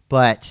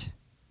 But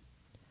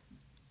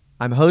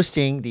I'm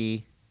hosting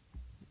the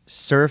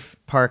Surf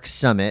Park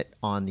Summit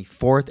on the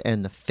 4th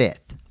and the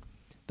 5th.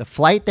 The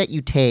flight that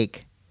you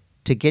take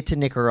to get to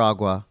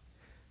Nicaragua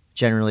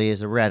generally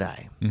is a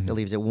red-eye. It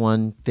leaves at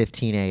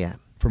 1:15 a.m.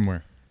 From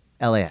where?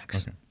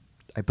 LAX. Okay.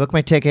 I booked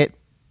my ticket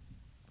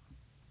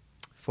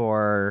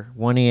for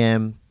 1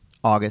 a.m.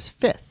 August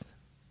 5th.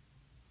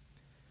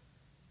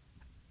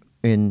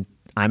 And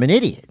I'm an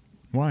idiot.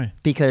 Why?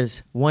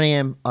 Because 1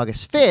 a.m.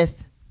 August 5th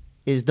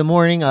is the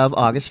morning of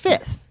August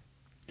 5th.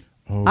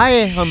 Oh, I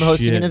am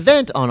hosting an shit.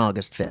 event on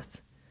August 5th.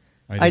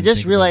 I didn't just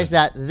think about realized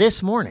that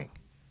this morning.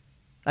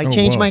 I Oh,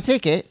 changed whoa. my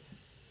ticket.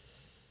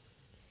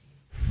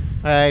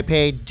 I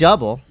paid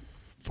double.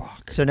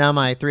 Fuck. So now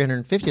my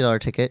 $350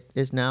 ticket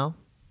is now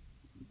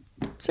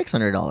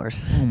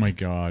 $600 Oh my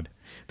god.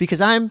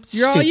 because I'm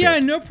stupid. Yeah,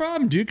 no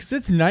problem, dude. Because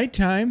it's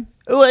nighttime.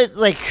 What,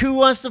 like, who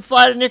wants to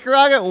fly to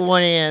Nicaragua at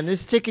 1 a.m.?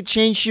 This ticket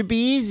change should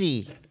be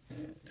easy.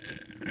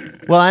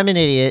 Well, I'm an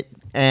idiot,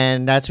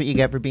 and that's what you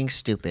get for being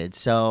stupid.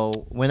 So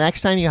when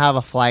next time you have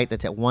a flight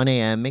that's at 1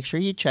 a.m., make sure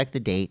you check the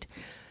date.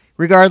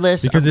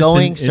 Regardless, Because I'm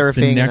going it's the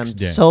surfing, and I'm next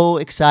day. so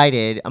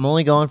excited. I'm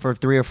only going for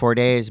 3 or 4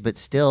 days, but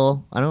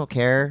still, I don't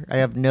care. I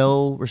have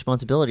no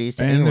responsibilities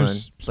to And anyone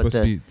there's but supposed to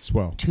the be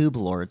swell. tube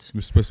lords.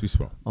 It's supposed to be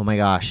swell. Oh my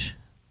gosh.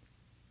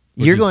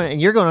 Which You're is-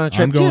 going on a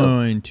trip I'm too.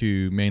 going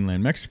to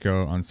mainland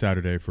Mexico on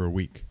Saturday for a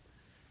week.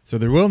 So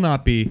there will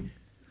not be...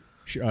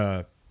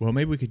 well,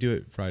 maybe we could do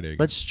it Friday again.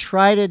 Let's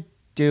try to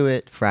do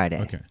it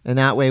Friday. Okay. And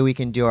that way we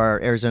can do our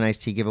Arizona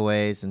iced tea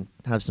giveaways and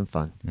have some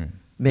fun. All right.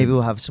 Maybe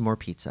we'll have some more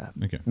pizza.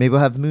 Okay. Maybe we'll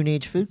have Moon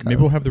Age Food Co.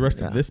 Maybe we'll have the rest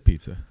Yeah. of this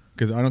pizza.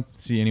 Because I don't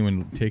see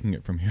anyone taking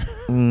it from here.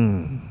 I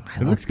It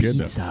love looks good,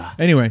 pizza.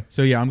 though. Anyway,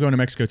 so yeah, I'm going to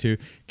Mexico, too.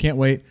 Can't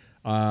wait.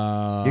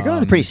 You're going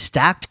with a pretty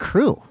stacked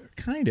crew.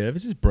 Kind of.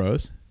 It's just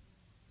bros.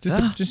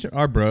 Ah. Just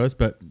our bros.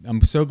 But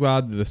I'm so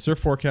glad that the surf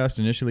forecast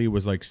initially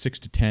was like 6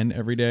 to 10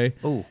 every day.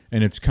 Ooh.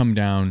 And it's come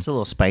down. It's a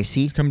little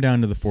spicy. It's come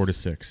down to the 4 to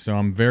 6. So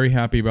I'm very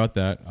happy about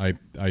that.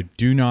 I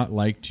do not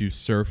like to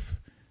surf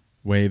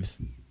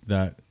waves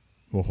that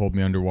will hold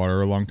me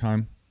underwater a long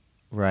time.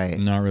 Right.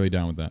 I'm not really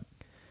down with that.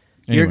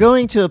 You're Anyway.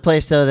 going to a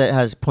place, though, that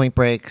has point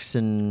breaks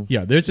and...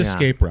 Yeah, there's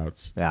escape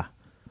routes. Yeah.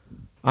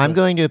 I'm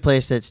going to a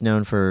place that's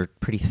known for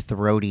pretty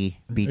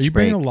throaty beach Are you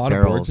break bringing a lot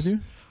barrels. of boards with you?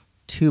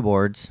 2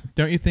 boards.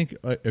 Don't you think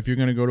if you're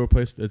going to go to a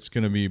place that's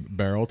going to be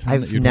barrel time,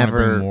 I've that you'd want to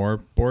never- bring more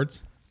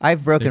boards?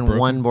 I've broken broken?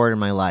 one board in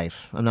my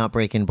life. I'm not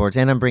breaking boards.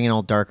 And I'm bringing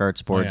all dark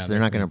arts boards. Oh, yeah, They're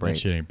not going to break. That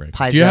shit ain't breaking.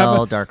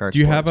 Paizel, dark arts Do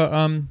you have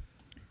boards.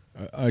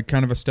 a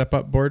kind of a step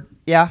up board?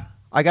 Yeah.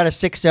 I got a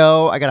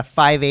 6.0. I got a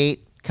 5.8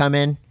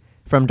 coming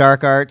from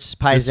Dark Arts,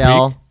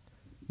 Paizel,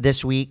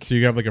 this week. So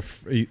you have like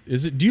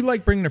do you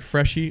like bringing a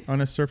freshie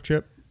on a surf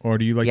trip, or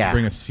do you like Yeah. to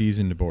bring a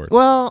seasoned board?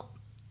 Well,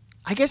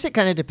 I guess it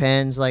kind of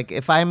depends. Like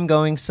if I'm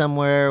going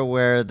somewhere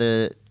where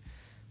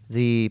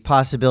the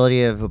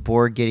possibility of a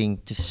board getting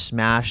just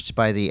smashed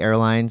by the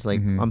airlines, like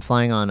I'm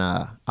flying on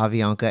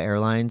Avianca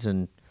Airlines,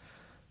 and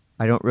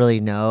I don't really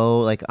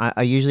know. Like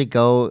I usually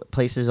go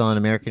places on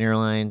American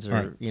Airlines, or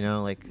All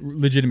right. like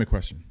Legitimate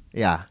question.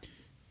 yeah.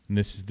 And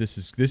this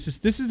is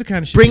the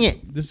kind of shit. Bring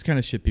it. This is the kind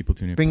of shit people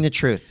tune in. Bring the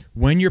truth.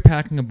 When you're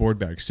packing a board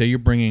bag, say you're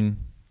bringing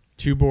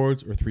 2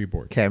 boards or 3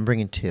 boards. Okay, I'm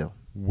bringing 2.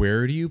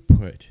 Where do you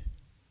put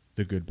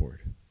the good board?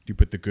 Do you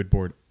put the good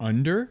board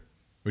under,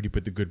 or do you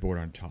put the good board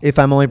on top? If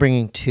I'm only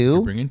bringing You're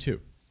 2, bringing 2.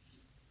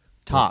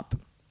 top.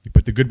 You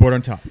put the good board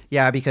on top.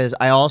 Yeah, because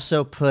I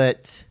also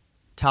put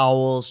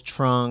towels,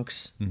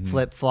 trunks,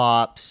 flip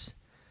flops,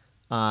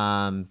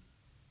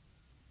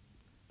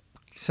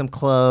 some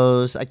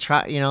clothes. I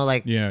try,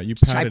 Yeah, you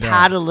I pad it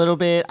pad out. a little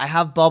bit. I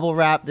have bubble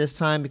wrap this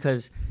time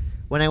because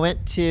when I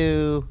went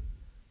to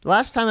the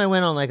last time I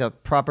went on like a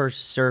proper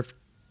surf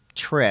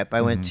trip,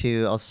 I went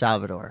to El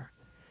Salvador,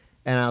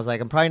 and I was like,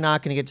 I'm probably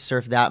not going to get to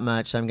surf that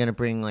much. So I'm going to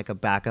bring like a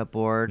backup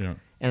board. Yeah.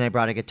 And I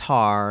brought a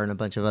guitar and a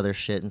bunch of other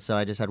shit. And so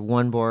I just had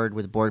one board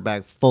with a board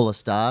bag full of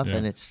stuff, Yeah.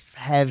 and it's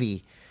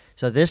heavy.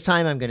 So this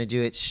time I'm going to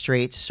do it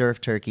straight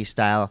surf turkey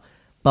style,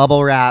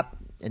 bubble wrap,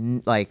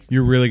 and like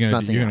You're really gonna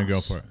nothing go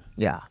else. for it.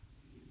 Yeah.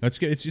 That's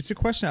good. It's a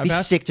question I've It'd be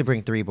asked. sick to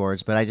bring 3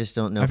 boards, but I just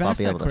don't know I've if I'll asked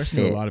be that able to question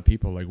fit. to a lot of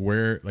people. Like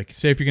where, like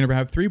say if you're gonna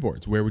have 3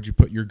 boards, where would you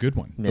put your good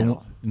one? The Middle.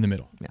 one in the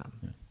middle. Yeah.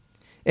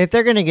 If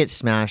they're going to get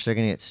smashed, they're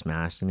going to get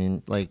smashed. I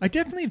mean, like, I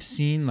definitely have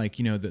seen like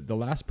the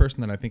last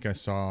person that I think I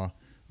saw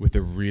with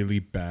a really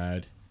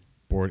bad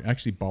board.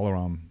 Actually,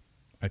 Balaram,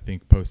 I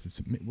think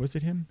posted. Was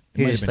it him? It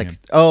he might just have been like,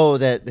 him. oh,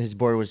 that his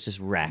board was just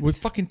wrecked. With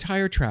fucking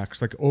tire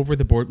tracks like over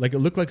the board. Like it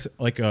looked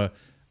like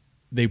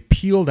they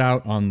peeled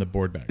out on the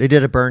board bag. They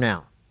did a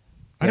burnout.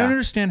 I don't Yeah.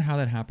 understand how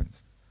that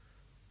happens.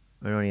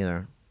 I don't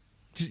either.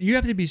 You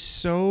have to be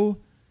so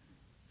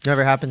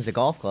Never happens to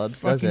golf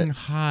clubs, does fucking it?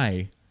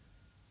 high,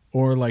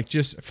 or like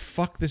just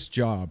fuck this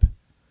job,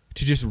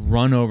 to just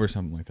run over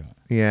something like that.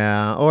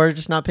 Yeah, or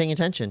just not paying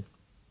attention.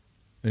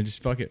 And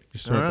just fuck it.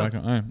 Just throw it back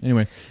on. All right.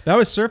 Anyway, that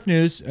was surf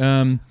news.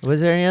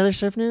 Was there any other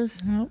surf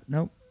news?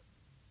 No.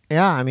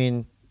 Yeah, I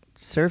mean,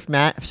 surf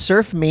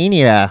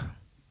mania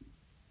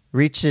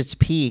reached its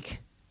peak,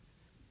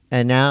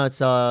 and now it's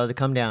the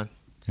come down.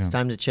 It's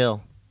time to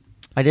chill.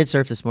 I did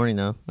surf this morning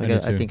though.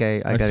 I think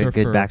I got a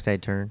good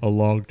backside turn. A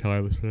long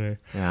time today.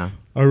 Yeah.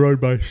 I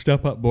rode my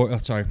step-up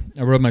board. I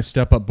rode my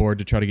step-up board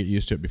to try to get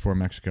used to it before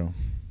Mexico.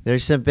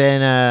 There's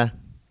been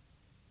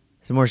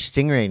some more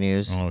Stingray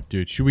news. Oh,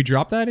 dude. Should we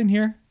drop that in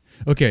here?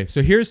 Okay,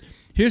 so here's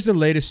the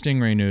latest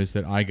Stingray news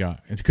that I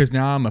got. It's because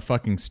now I'm a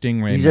fucking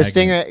Stingray He's magnet. a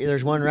Stingray.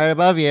 There's one right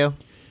above you.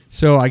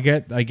 So I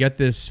get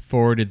this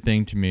forwarded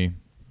thing to me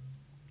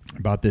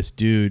about this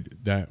dude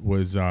that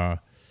was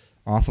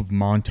off of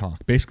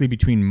Montauk, basically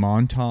between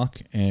Montauk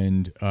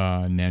and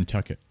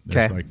Nantucket.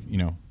 There's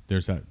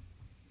there's that.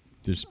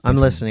 There's I'm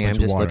listening. I'm bunch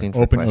of just water. looking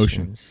for open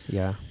questions.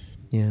 ocean.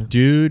 Yeah.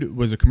 Dude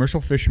was a commercial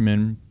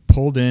fisherman,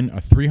 pulled in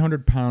a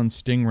 300-pound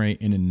stingray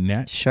in a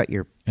net. Shut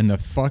your And the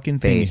fucking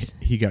face.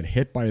 thing, he got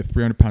hit by a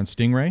 300-pound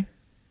stingray,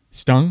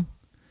 stung,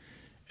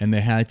 and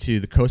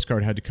the Coast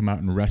Guard had to come out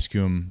and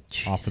rescue him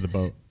off of the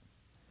boat.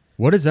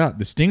 What is up?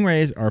 The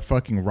stingrays are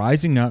fucking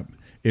rising up.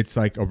 It's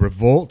like a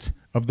revolt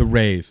of the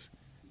rays.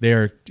 They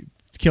are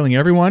killing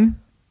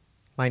everyone.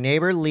 My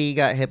neighbor Lee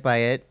got hit by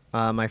it.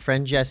 My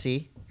friend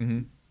Jesse.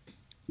 Mm-hmm.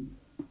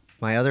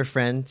 My other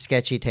friend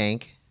Sketchy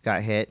Tank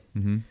got hit.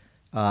 Mm-hmm.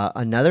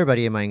 Another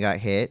buddy of mine got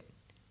hit.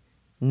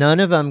 None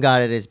of them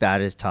got it as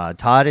bad as Todd.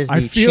 Todd is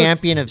the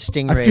champion of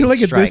stingray. I feel like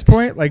strikes. at this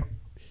point, like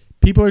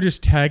people are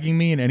just tagging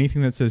me in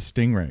anything that says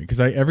stingray because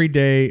every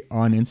day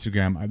on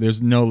Instagram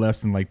there's no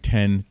less than like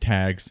 10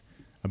 tags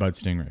about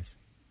stingrays.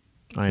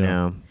 I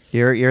know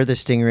you're the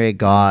stingray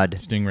god.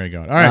 Stingray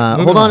god. All right,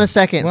 hold on a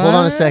second. Hold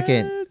on a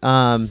second.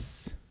 I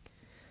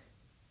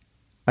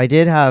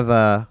did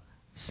have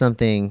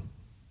something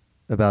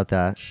about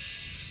that.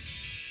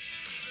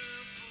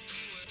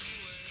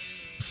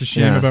 It's a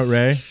shame about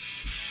Ray.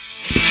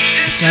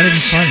 It's not even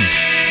funny.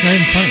 It's not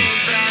even funny.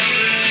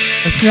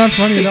 It's not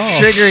funny at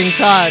all. Triggering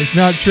Todd. It's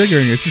not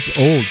triggering. It's just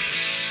old.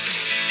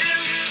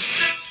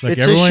 Like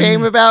it's a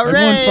shame about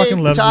Ray. Fucking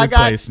loves Todd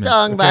got replacements,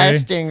 stung by a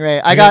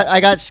stingray. I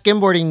got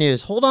skimboarding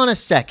news. Hold on a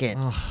second.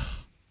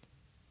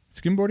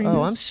 Skimboarding Oh,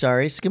 news? I'm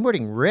sorry.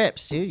 Skimboarding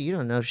rips, dude. You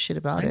don't know shit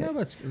about it.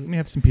 Let me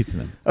have some pizza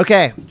then.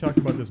 Okay. Talk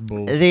about this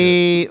bullshit.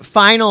 The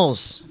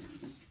finals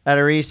at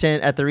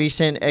the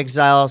recent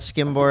Exile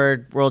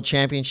Skimboard World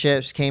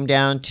Championships came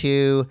down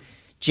to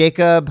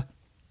Jocko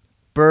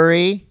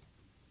Burry,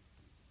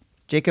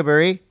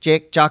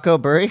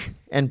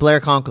 and Blair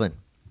Conklin.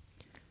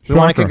 We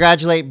want to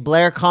congratulate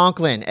Blair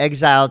Conklin,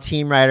 Exile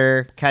team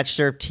rider, catch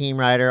surf team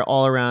rider,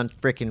 all around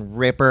freaking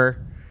ripper.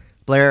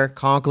 Blair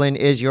Conklin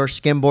is your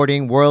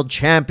skimboarding world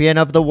champion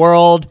of the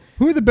world.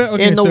 Who are the best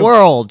in the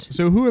world?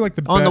 So who are like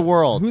the on the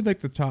world? Who are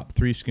like the top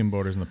 3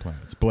 skimboarders on the planet?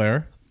 It's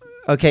Blair.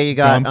 Okay, you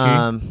got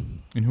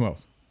and who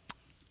else?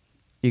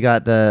 You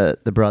got the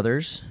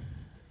brothers,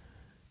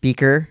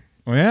 Beaker.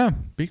 Oh yeah,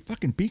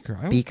 fucking Beaker.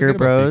 Beaker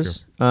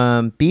Bros.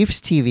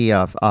 Beef's TV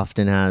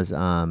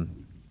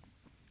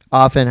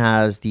often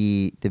has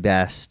the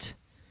best.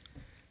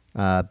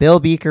 Bill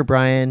Beaker,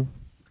 Brian.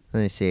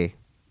 Let me see.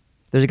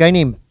 There's a guy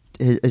named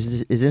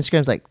his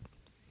Instagram's like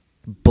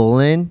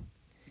Bullin,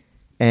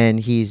 and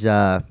he's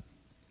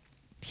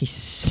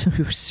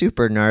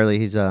super gnarly.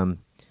 He's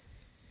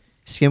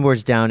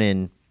skimboards down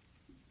in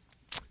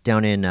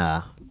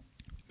the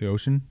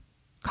ocean,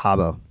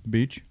 Cabo, the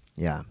beach.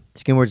 Yeah,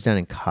 skimboards down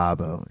in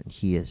Cabo, and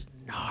he is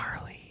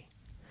gnarly.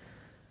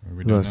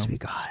 Who else we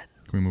got?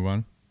 Can we move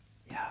on?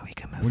 Yeah, we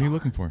can move on. What are you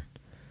looking for?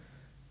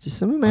 Just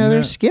some of my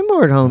other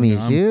skimboard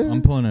homies, dude.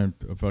 I'm pulling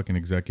a fucking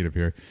executive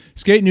here.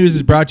 Skate News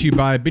is brought to you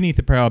by Beneath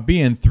Apparel,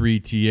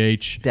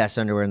 BN3TH. Best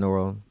underwear in the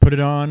world. Put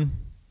it on.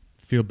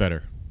 Feel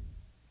better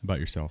about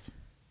yourself.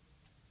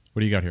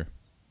 What do you got here?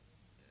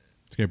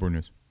 Skateboard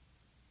news.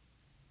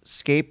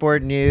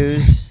 Skateboard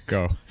news.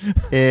 Go.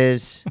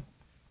 is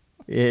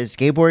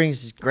skateboarding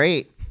is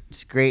great.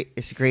 It's great.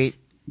 It's a great.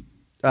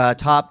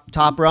 Top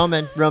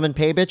Roman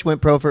Pabich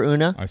went pro for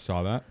Una. I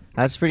saw that.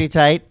 That's pretty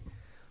tight.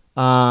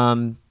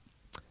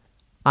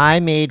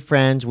 I made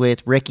friends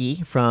with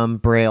Ricky from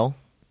Braille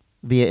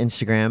via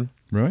Instagram.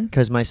 Really?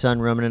 Because my son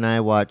Roman and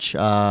I watch,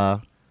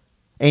 and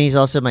he's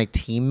also my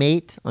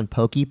teammate on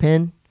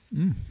PokePin.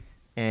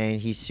 And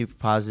he's super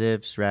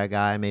positive, just a rad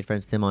guy. I made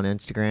friends with him on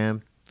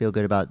Instagram. Feel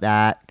good about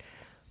that.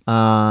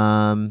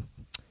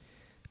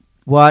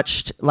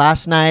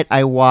 Last night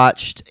I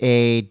watched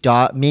a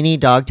mini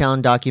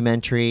Dogtown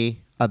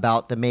documentary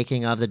about the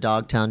making of the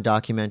Dogtown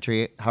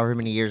documentary however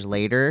many years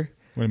later.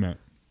 Wait a minute.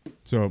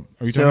 So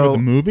are you talking about the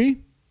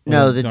movie?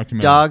 No, the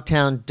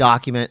Dogtown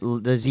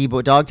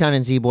Dogtown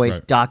and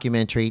Z-Boys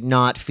documentary,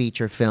 not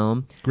feature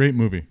film. Great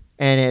movie.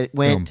 And it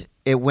went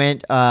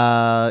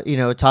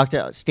talked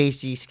to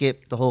Stacy,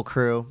 Skip, the whole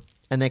crew,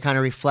 and they kind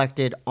of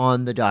reflected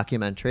on the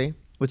documentary.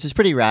 which is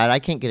pretty rad. I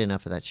can't get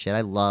enough of that shit.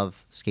 I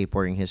love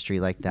skateboarding history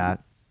like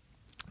that.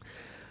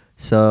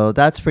 So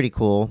that's pretty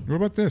cool. What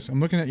about this? I'm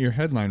looking at your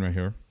headline right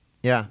here.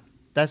 Yeah,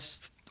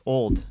 that's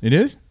old. It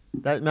is?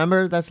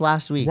 Remember, that's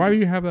last week. Why do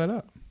you have that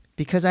up?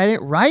 Because I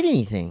didn't write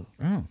anything.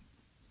 Oh.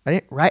 I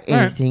didn't write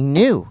anything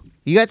new.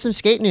 You got some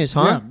skate news,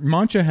 huh? Yeah,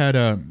 Mancha had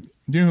a...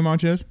 Do you know who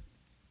Mancha is?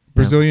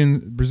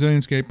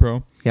 Brazilian skate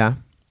pro. Yeah.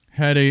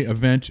 Had a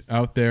event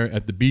out there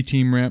at the B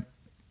Team ramp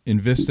in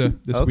Vista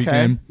this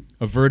weekend.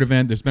 A vert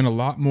event. There's been a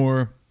lot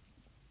more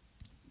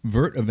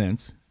vert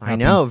events. I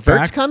know.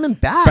 Vert's coming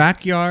back.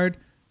 Backyard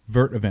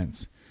vert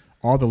events.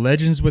 All the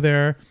legends were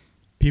there.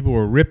 People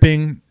were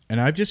ripping. And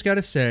I've just got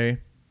to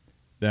say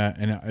that,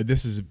 and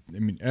this is, I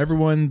mean,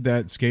 everyone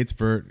that skates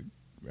vert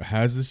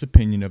has this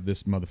opinion of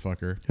this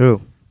motherfucker.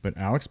 Who? But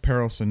Alex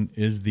Perelson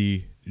is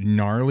the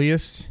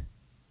gnarliest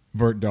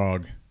vert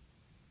dog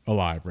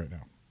alive right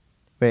now.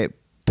 Wait,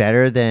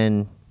 better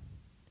than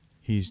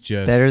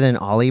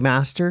Ollie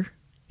Master?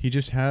 He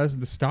just has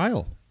the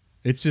style.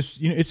 It's just,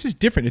 it's just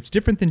different. It's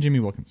different than Jimmy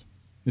Wilkins.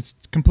 It's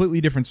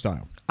completely different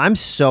style. I'm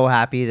so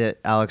happy that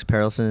Alex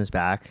Perelson is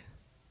back.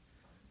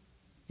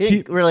 He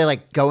didn't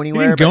really go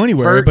anywhere. He didn't go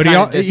anywhere, but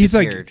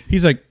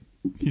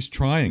he's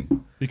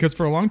trying, because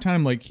for a long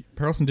time,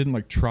 Perelson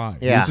didn't try.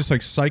 Yeah. He was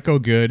just psycho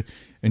good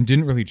and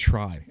didn't really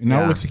try. And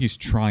now it looks like he's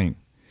trying.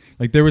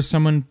 There was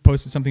someone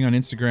posted something on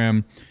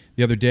Instagram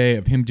the other day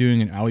of him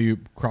doing an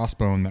alley-oop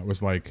crossbone that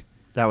was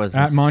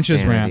at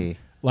Mancha's ramp,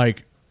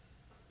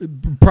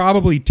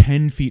 probably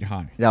 10 feet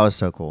high. That was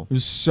so cool. It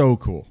was so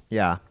cool.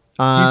 Yeah.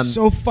 He's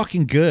so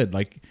fucking good.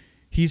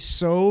 He's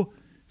so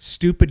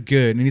stupid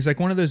good. And he's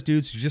one of those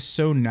dudes who's just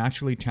so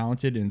naturally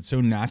talented and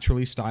so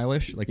naturally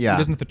stylish. He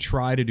doesn't have to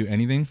try to do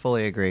anything.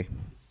 Fully agree.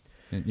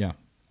 And,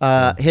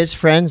 yeah. His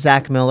friend,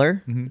 Zach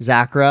Miller,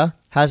 Zachra,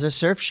 has a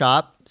surf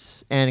shop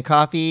and a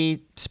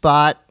coffee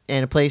spot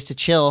and a place to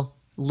chill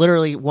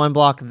literally one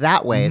block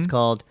that way. It's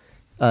called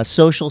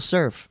Social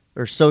Surf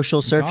or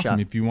Social Surf awesome. Shop.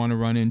 If you want to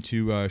run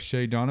into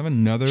Shay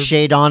Donovan,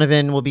 Shay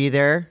Donovan will be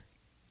there.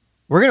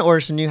 We're going to order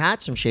some new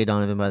hats from Shay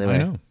Donovan, by the way. I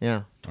know.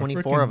 Yeah,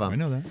 24 of them. I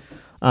know that.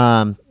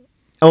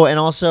 And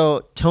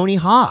also Tony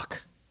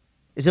Hawk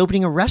is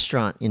opening a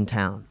restaurant in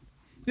town.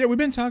 Yeah, we've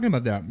been talking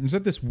about that. Was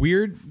that this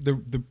weird...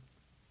 The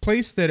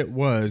place that it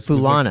was...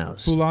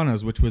 Fulano's.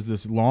 Fulano's, which was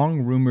this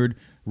long-rumored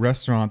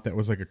restaurant that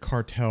was a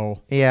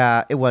cartel.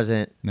 Yeah, it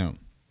wasn't. No.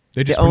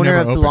 They just the owner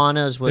of open.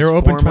 Fulano's was They were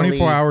open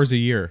 24 hours a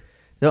year.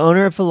 The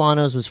owner of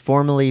Fulano's was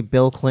formerly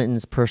Bill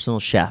Clinton's personal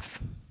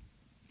chef.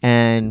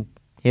 And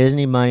he doesn't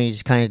need money. He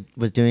just kind of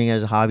was doing it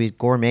as a hobby.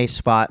 Gourmet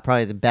spot,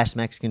 probably the best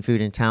Mexican food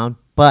in town.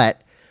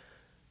 But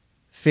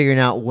figuring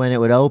out when it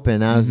would open,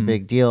 that was a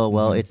big deal.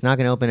 Well, it's not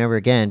going to open ever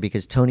again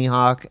because Tony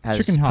Hawk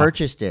has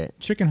purchased it.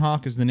 Chicken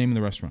Hawk is the name of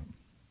the restaurant.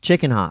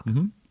 Chicken Hawk.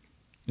 Mm-hmm.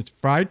 It's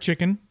fried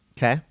chicken.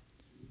 Okay.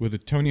 With a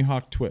Tony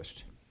Hawk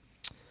twist.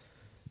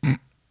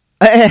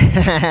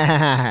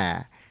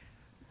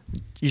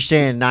 You're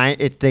saying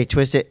they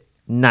twist it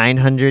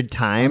 900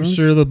 times? I'm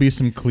sure there'll be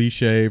some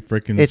cliche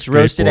freaking It's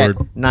roasted at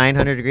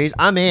 900 degrees.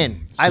 I'm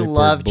in. I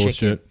love bullshit.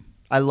 chicken.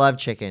 I love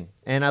chicken.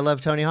 And I love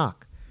Tony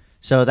Hawk.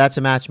 So that's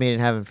a match made in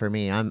heaven for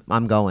me.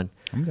 I'm going.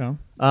 I'm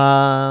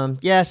down.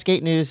 Yeah,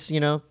 skate news,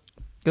 go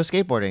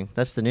skateboarding.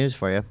 That's the news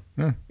for you.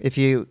 Yeah. If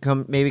you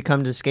come to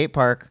the skate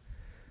park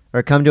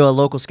or come to a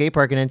local skate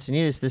park in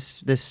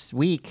Encinitas this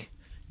week,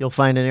 you'll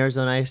find an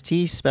Arizona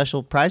IST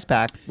special prize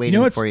pack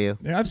waiting for you.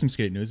 I have some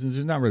skate news. It's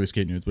not really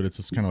skate news, but it's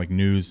just kind of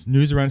news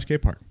around a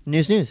skate park.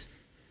 News.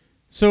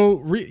 So,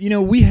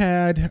 we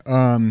had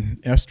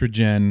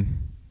estrogen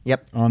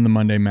on the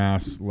Monday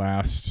Mass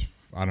last,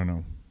 I don't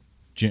know,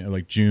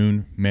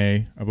 June,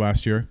 May of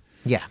last year.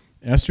 Yeah.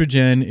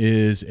 Estrogen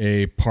is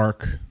a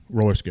park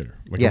roller skater,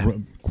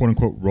 a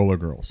quote-unquote roller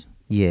girls.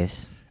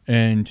 Yes.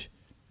 And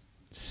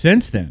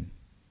since then,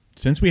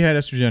 since we had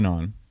estrogen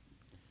on,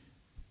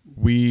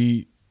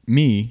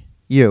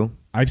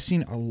 I've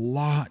seen a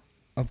lot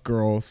of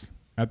girls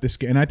at this,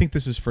 and I think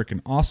this is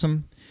freaking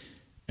awesome.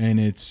 And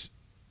it's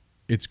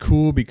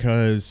cool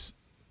because,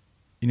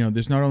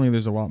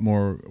 there's a lot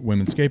more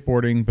women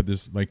skateboarding, but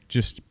there's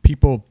just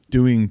people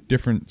doing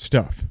different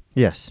stuff.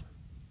 Yes.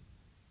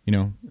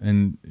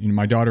 And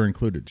my daughter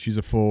included. She's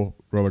a full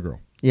roller girl.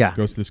 Yeah.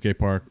 Goes to the skate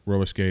park,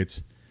 roller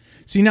skates.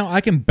 See, now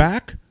I can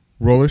back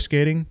roller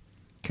skating.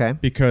 Okay.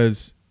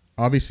 Because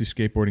obviously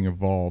skateboarding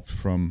evolved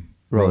from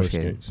roller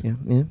skates. Yeah.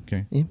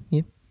 Okay.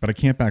 Yeah. But I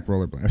can't back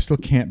rollerblading. I still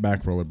can't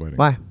back rollerblading.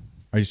 Why?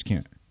 I just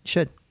can't. You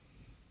should.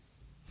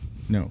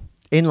 No.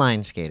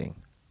 Inline skating.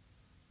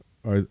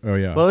 Oh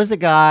yeah. What was the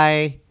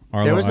guy?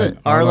 There was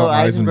Arlo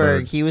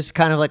Eisenberg. He was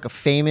kind of like a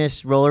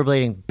famous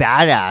rollerblading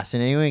badass,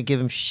 and anyone would give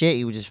him shit,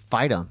 he would just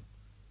fight him.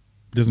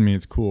 Doesn't mean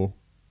it's cool.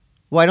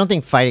 Well, I don't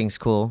think fighting's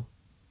cool.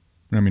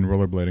 I mean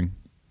rollerblading.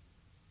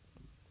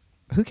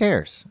 Who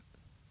cares?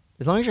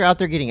 As long as you're out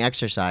there getting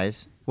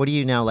exercise. What do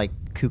you now,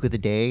 kook of the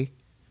day?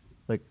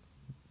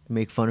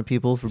 Make fun of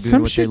people for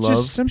doing what they love?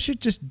 Some shit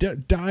just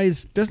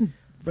dies, doesn't,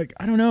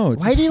 I don't know.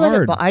 It's why do you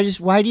hard.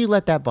 why do you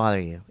let that bother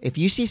you? If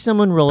you see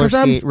someone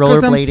rollerblading...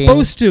 Because I'm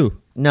supposed to.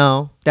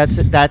 No, that's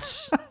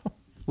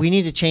we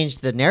need to change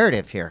the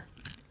narrative here.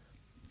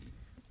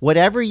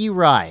 Whatever you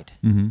ride,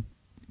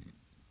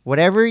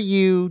 whatever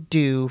you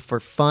do for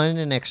fun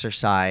and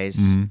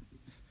exercise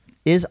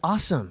is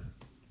awesome.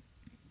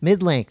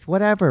 Mid-length,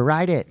 whatever,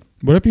 ride it.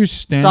 What if you're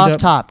soft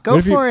top? Go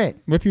for it.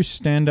 What if you're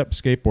stand-up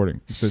skateboarding?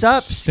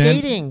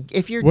 Skating.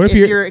 If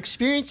you're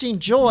experiencing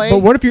joy, but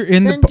what if you're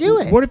in then do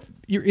it. What if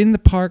you're in the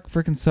park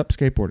freaking sup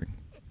skateboarding?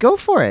 Go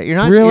for it. You're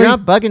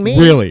not bugging me.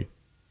 Really.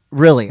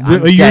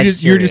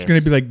 You're just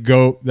gonna be like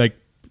go like.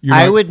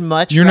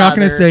 You're not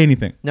going to say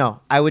anything.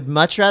 No, I would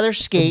much rather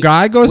skate. A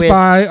guy goes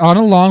by on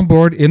a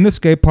longboard in the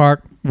skate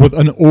park with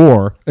an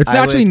oar. It's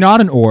actually not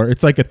an oar.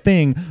 It's like a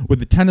thing with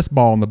the tennis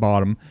ball on the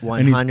bottom.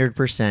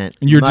 100%.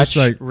 And you're much just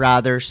like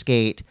rather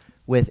skate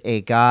with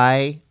a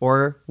guy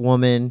or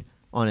woman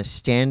on a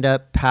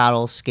stand-up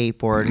paddle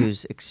skateboard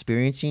who's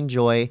experiencing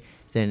joy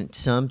than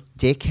some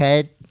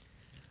dickhead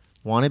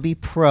wannabe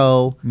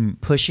pro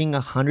pushing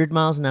 100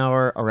 miles an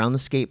hour around the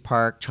skate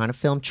park, trying to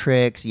film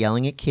tricks,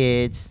 yelling at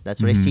kids.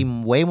 That's what I see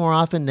way more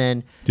often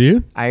than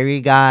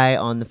Irie guy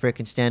on the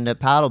freaking stand-up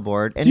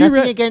paddleboard. And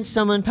nothing against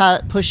someone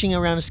pushing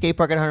around a skate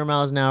park at 100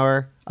 miles an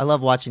hour. I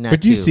love watching that.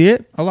 But do you see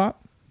it a lot?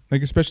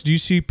 Like, especially, do you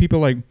see people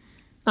like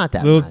not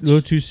that much. A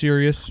little too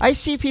serious? I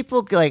see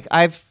people like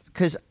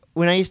because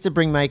when I used to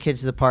bring my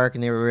kids to the park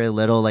and they were really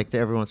little, like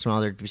every once in a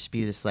while there'd just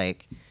be this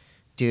like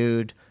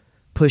dude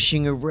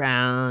pushing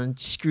around,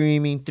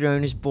 screaming,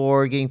 throwing his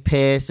board, getting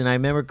pissed. And I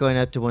remember going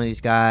up to one of these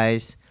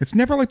guys. It's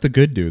never like the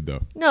good dude,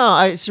 though. No,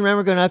 I just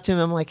remember going up to him.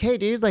 I'm like, hey,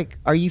 dude, like,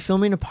 are you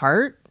filming a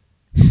part?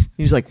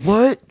 He's like,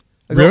 what?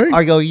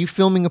 I go, are you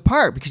filming a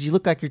part? Because you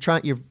look like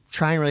you're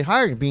trying really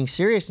hard and being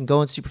serious and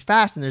going super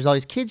fast. And there's all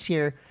these kids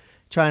here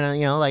trying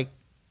to, like,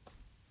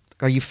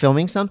 are you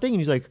filming something?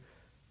 And he's like,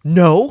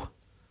 no.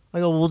 I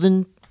go, well,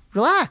 then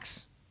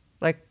relax.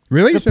 Like,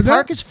 really? The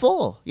park is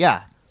full.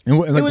 Yeah. And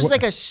it was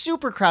like a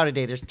super crowded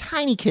day. There's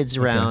tiny kids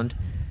around.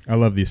 I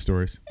love these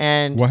stories.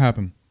 And what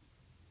happened?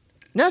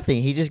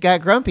 Nothing. He just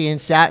got grumpy and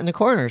sat in the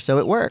corner, so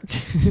it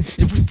worked.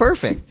 It was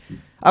perfect.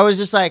 I was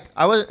just like,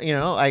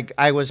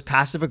 I was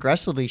passive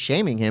aggressively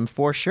shaming him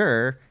for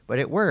sure, but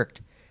it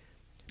worked.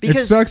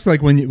 Because it sucks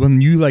like when you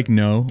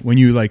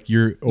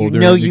you're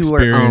older, you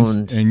were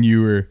owned, and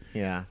you were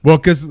Well,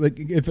 because like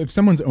if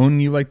someone's owning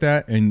you like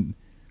that and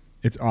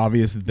it's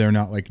obvious that they're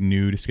not like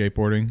new to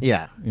skateboarding.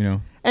 Yeah.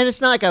 And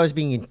it's not like I was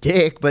being a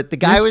dick, but the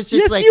guy was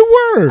just like,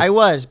 you were. I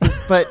was,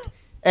 but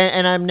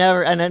and I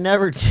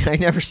never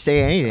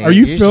say anything. Are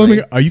you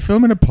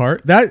filming a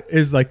part? That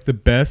is like the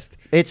best.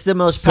 It's the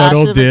most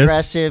passive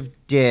aggressive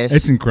diss.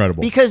 It's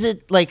incredible because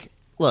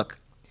look,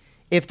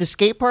 if the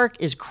skate park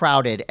is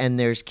crowded and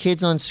there's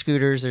kids on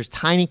scooters, there's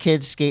tiny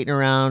kids skating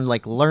around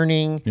like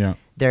learning. Yeah.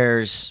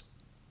 There's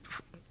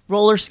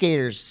roller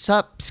skaters,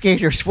 sup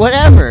skaters,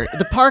 whatever.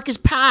 The park is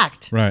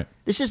packed. Right.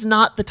 This is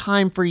not the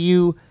time for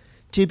you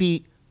to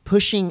be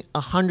pushing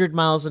 100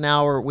 miles an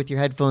hour with your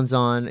headphones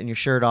on and your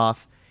shirt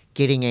off,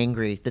 getting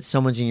angry that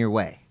someone's in your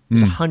way.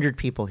 There's 100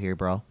 people here,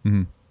 bro.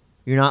 Mm-hmm.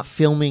 You're not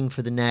filming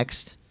for the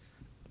next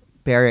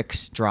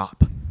barracks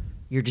drop.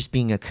 You're just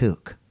being a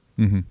kook.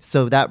 Mm-hmm.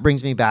 So that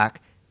brings me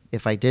back.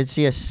 If I did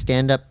see a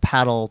stand-up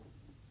paddle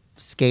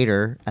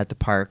skater at the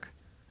park,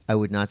 I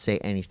would not say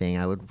anything.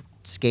 I would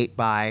skate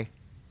by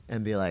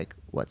and be like,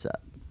 what's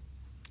up?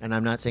 And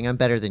I'm not saying I'm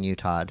better than you,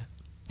 Todd.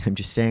 I'm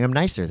just saying I'm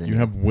nicer than you. You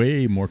have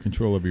way more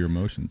control over your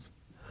emotions.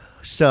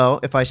 So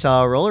if I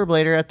saw a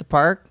rollerblader at the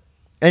park,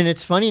 and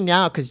it's funny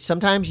now because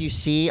sometimes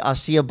I'll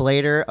see a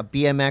blader, a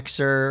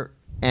BMXer,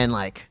 and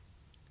like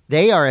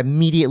they are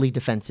immediately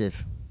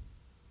defensive.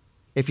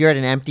 If you're at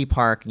an empty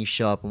park and you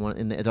show up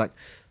and they're like,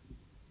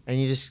 and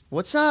you just,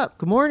 what's up?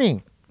 Good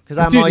morning. Because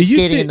I'm always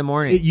skating in the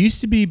morning. It used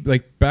to be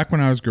like back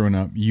when I was growing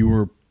up, you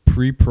were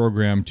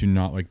pre-programmed to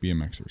not like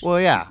BMXers. Well,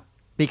 yeah,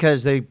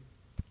 because they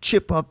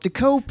chip up the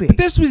coping. But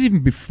this was even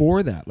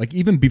before that. Like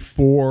even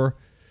before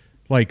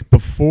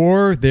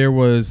there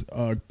was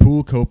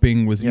pool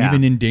coping was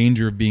even in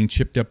danger of being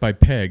chipped up by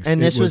pegs.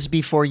 And this was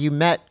before you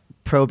met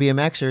pro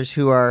BMXers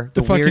who are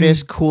the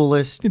weirdest,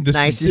 coolest,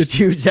 nicest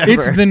dudes ever.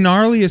 It's the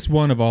gnarliest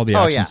one of all the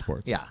action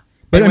sports. Yeah.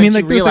 But I mean,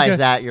 like, you realize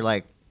that, you're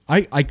like...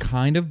 I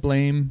kind of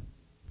blame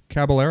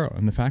Caballero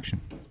and the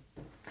faction.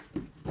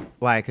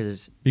 Why?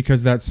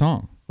 Because that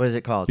song. What is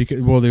it called?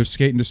 There's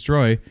Skate and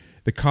Destroy.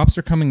 The cops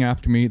are coming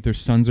after me. Their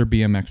sons are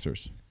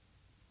BMXers.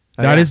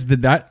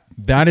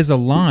 That is a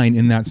line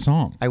in that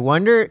song. I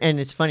wonder, and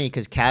it's funny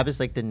because Cab is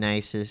like the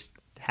nicest,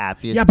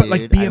 happiest. Yeah, but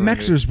like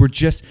BMXers were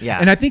just. Yeah.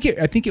 And I think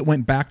it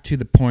went back to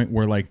the point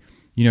where like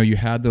you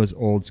had those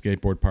old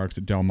skateboard parks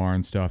at Del Mar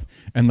and stuff,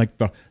 and like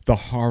the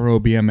Haro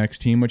BMX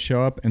team would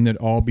show up, and they'd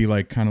all be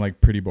like kind of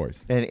like pretty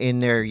boys and in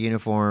their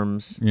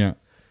uniforms. Yeah.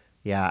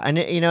 Yeah, and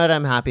you know what?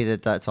 I'm happy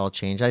that that's all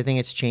changed. I think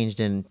it's changed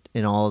in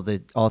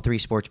all three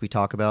sports we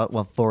talk about.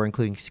 Well, 4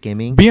 including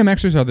skimming.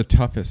 BMXers are the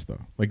toughest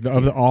though. Like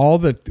of all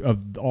the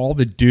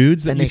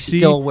dudes that and you see, they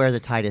still wear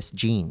the tightest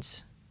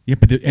jeans. Yeah,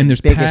 but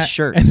there's biggest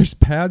shirts and there's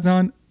pads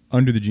on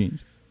under the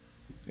jeans.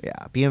 Yeah,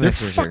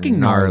 BMXers are fucking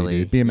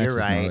gnarly. BMX You're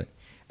right. is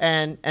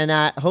gnarly. And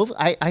that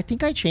I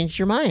think I changed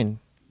your mind.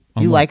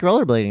 You like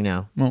rollerblading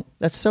now. Well,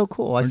 that's so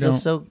cool. I feel don't.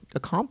 so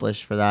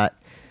accomplished for that.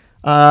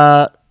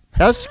 That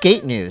was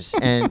skate news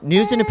and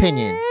news and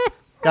opinion.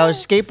 That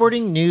was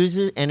skateboarding news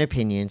and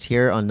opinions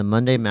here on the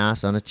Monday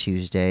Mass on a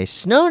Tuesday.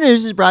 Snow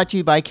news is brought to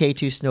you by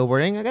K2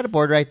 Snowboarding. I got a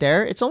board right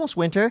there. It's almost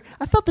winter.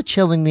 I felt the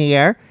chill in the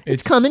air.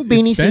 It's coming.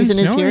 Beanie season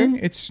is here.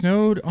 It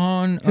snowed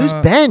on... Who's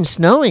Ben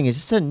Snowing? Is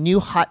this a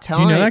new hot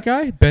talent? Do you know that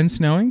guy? Ben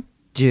Snowing?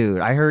 Dude,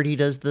 I heard he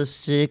does the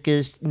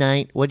sickest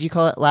night. What'd you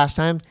call it last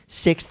time?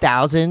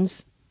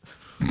 6,000s?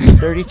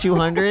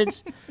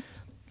 3,200s?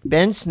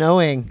 Ben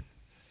Snowing.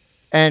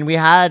 And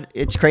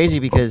it's crazy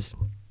because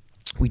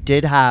we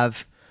did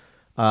have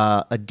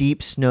a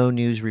deep snow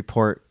news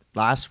report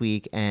last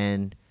week,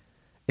 and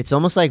it's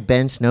almost like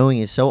Ben Snowing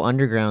is so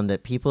underground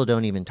that people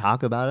don't even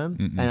talk about him.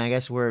 Mm-mm. And I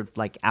guess we're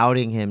like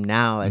outing him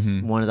now as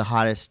one of the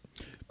hottest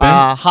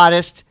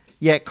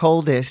yet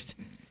coldest,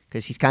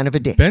 because he's kind of a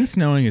dick. Ben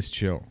Snowing is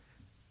chill.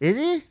 Is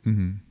he?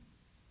 Mm-hmm.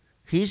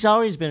 He's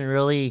always been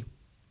really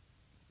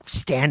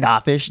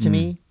standoffish to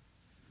me,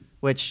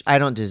 which I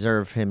don't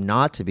deserve him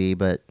not to be,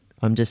 but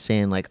I'm just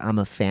saying, like, I'm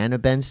a fan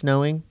of Ben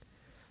Snowing.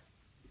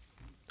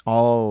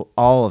 All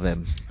of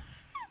him.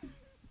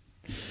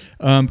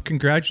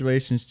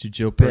 Congratulations to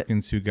Jill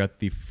Perkins, who got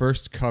the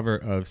first cover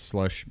of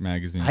Slush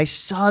magazine. I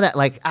saw that,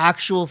 like,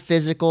 actual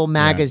physical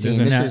magazine.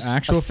 Yeah, this is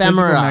actual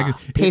ephemera,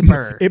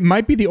 paper. It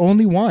might be the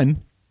only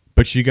one,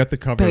 but she got the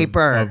cover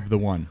Paper. of the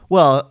one.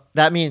 Well,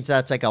 that means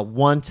that's like a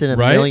once in a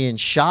million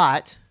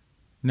shot.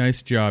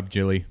 Nice job,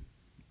 Jilly.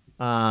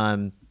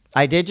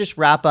 I did just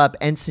wrap up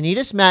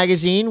Encinitas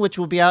magazine, which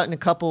will be out in a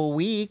couple of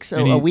weeks,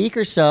 a week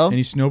or so.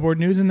 Any snowboard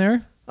news in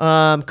there?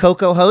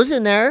 Coco Ho's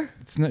in there.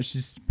 It's not.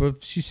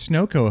 She's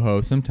Snow Coho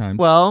sometimes.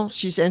 Well,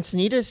 she's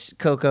Encinitas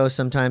Coco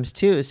sometimes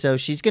too, so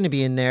she's going to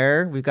be in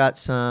there. We've got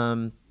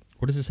some.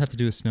 What does this have to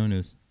do with snow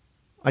news?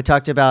 I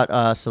talked about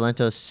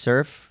Salento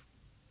Surf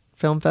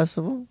Film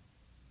Festival.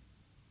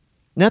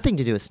 Nothing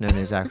to do with snow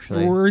news,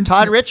 actually.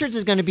 Todd Richards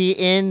is going to be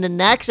in the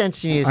next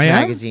Encinitas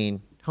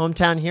magazine.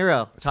 Hometown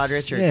hero, Todd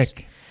Richards.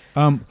 Sick.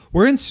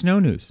 We're in snow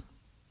news.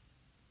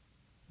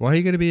 Why are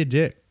you going to be a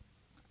dick?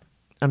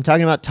 I'm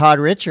talking about Todd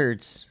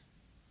Richards.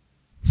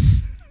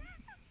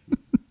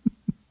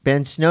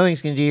 Ben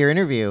Snowing's going to do your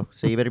interview,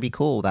 so you better be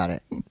cool about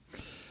it.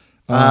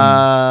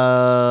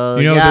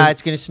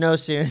 It's going to snow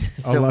soon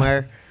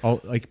somewhere.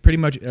 Like pretty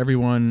much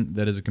everyone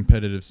that is a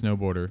competitive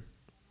snowboarder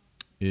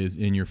is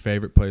in your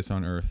favorite place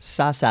on earth.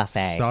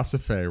 Sasafe.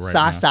 Sasafe right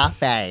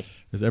now.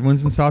 Because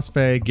everyone's in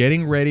Sasafe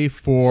getting ready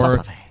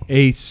for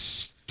a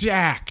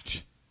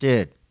stacked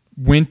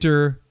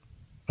winter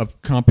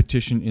of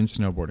competition in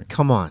snowboarding.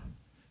 Come on.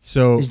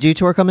 So is Dew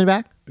Tour coming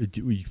back?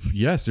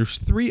 Yes, there's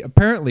 3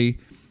 apparently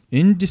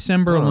in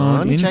December alone.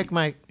 Let me check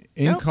my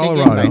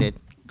Colorado.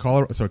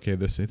 It's okay.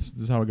 This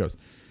is how it goes.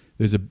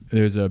 There's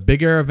a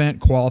big air event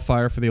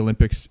qualifier for the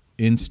Olympics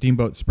in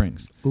Steamboat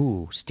Springs.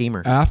 Ooh,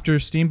 steamer. After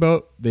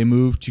Steamboat, they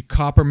move to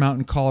Copper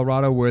Mountain,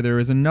 Colorado, where there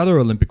is another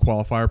Olympic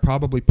qualifier,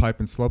 probably pipe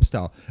and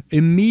slopestyle.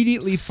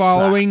 Immediately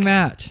following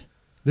that,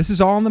 this is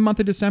all in the month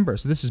of December.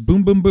 So this is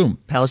boom, boom, boom.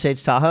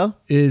 Palisades Tahoe?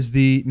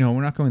 No,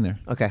 we're not going there.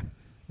 Okay.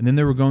 And then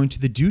they were going to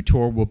the Dew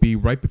Tour will be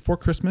right before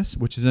Christmas,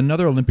 which is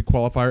another Olympic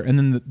qualifier. And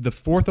then the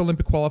 4th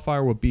Olympic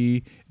qualifier will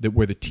be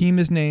where the team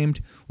is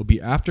named, will be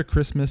after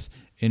Christmas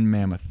in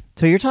Mammoth.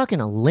 So you're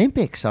talking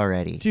Olympics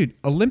already. Dude,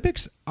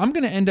 Olympics, I'm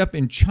going to end up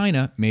in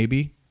China,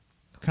 maybe.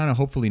 Kind of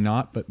hopefully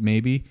not, but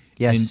maybe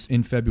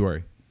in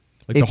February.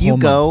 Like if you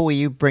go, will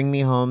you bring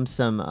me home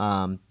some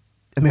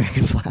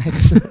American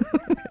flags?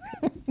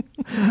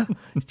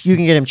 You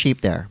can get them cheap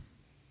there.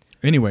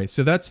 Anyway,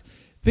 so that's...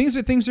 Things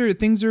are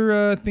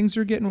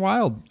getting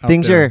wild.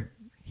 Things are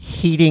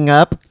heating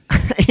up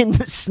in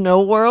the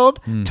snow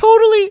world.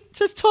 Totally,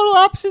 just total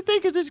opposite thing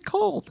because it's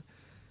cold.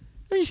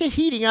 When you say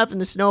heating up in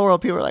the snow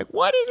world, people are like,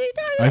 "What is he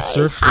talking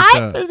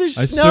about?"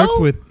 I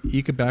surfed with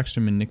Ika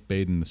Backstrom and Nick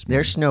Baden this morning.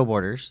 They're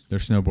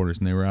snowboarders.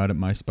 And they were out at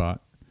my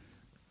spot.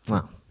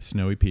 Wow,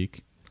 Snowy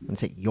Peak. Let's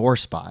say your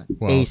spot,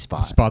 a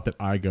spot that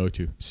I go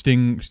to.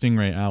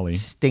 Stingray Alley.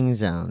 Sting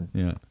Zone.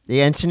 Yeah. The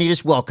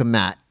Encinitas welcome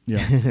mat.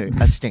 Yeah.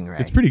 A stingray.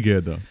 It's pretty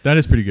good, though. That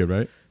is pretty good,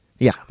 right?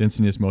 Yeah. The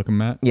Encinitas welcome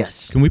mat?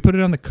 Yes. Can we put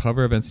it on the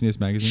cover of Encinitas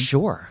magazine?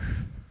 Sure.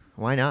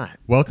 Why not?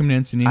 Welcome to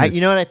Encinitas.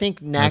 You know what? I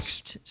think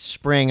next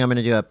spring I'm going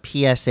to do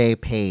a PSA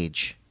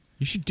page.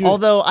 You should do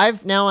Although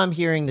I'm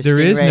hearing the There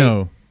Stingray. is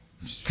no...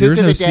 Kook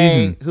of the Day,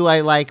 season. who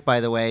I like, by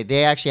the way,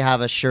 they actually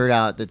have a shirt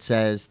out that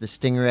says the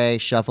Stingray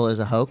Shuffle is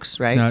a hoax,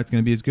 right? It's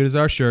going to be as good as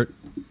our shirt.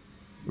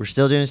 We're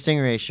still doing a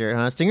Stingray shirt,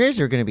 huh? Stingrays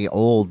are going to be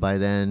old by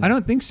then. I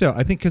don't think so.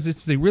 I think because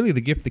it's really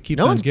the gift that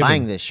keeps on giving. No one's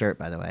buying this shirt,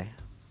 by the way.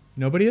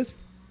 Nobody is?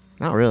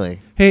 Not really.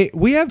 Hey,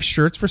 we have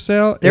shirts for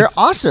sale. They're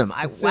awesome.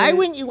 Why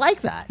wouldn't you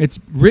like that? It's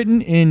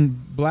written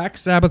in Black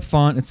Sabbath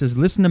font. It says,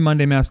 "Listen to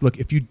Monday Mass." Look,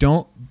 if you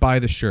don't buy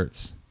the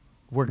shirts,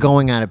 we're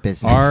going out of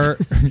business.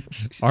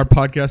 Our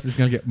podcast is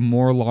going to get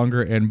more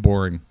longer and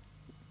boring.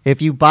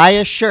 If you buy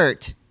a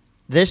shirt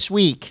this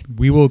week,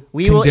 we will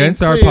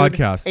condense our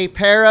podcast. A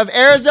pair of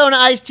Arizona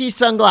iced tea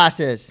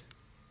sunglasses.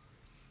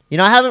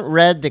 I haven't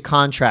read the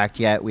contract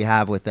yet we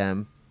have with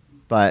them,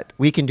 but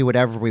we can do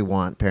whatever we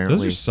want. Apparently,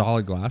 Those are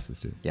solid glasses,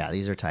 dude. yeah,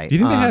 these are tight. Do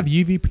you think they have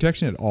UV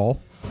protection at all?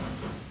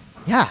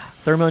 Yeah,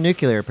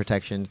 thermonuclear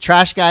protection.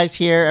 Trash guys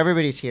here.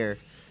 Everybody's here.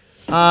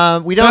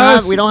 We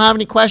don't have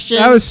any questions.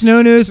 That was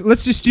snow news.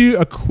 Let's just do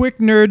a quick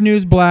nerd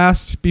news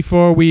blast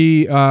before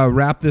we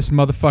wrap this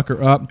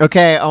motherfucker up.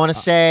 Okay, I want to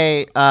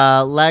say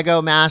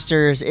Lego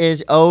Masters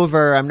is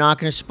over. I'm not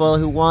going to spoil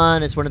who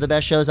won. It's one of the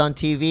best shows on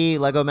TV.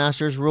 Lego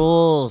Masters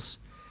rules.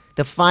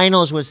 The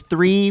finals was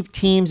 3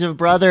 teams of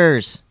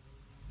brothers.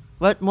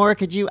 What more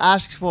could you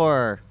ask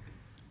for?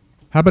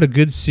 How about a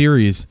good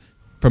series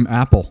from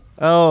Apple?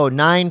 Oh,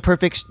 9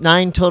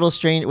 total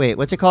strange. Wait,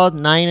 what's it called?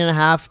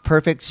 9.5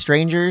 perfect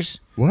strangers?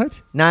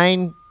 What?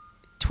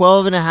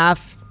 12 and a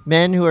half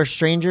men who are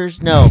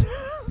strangers? No.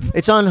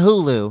 It's on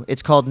Hulu.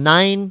 It's called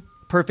 9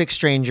 Perfect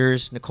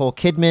Strangers. Nicole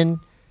Kidman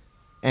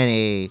and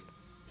a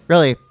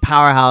really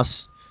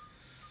powerhouse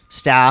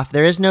staff.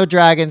 There is no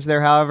dragons.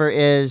 There, however,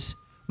 is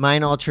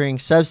mind-altering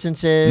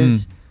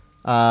substances,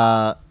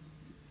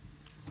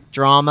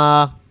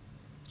 drama,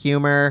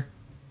 humor,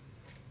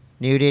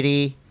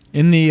 nudity.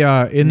 In the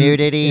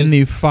Nudity. in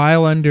the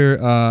file under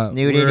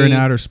Nudity. We're in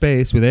Outer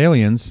Space with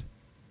Aliens,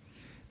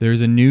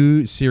 there's a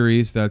new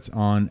series that's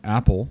on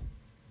Apple.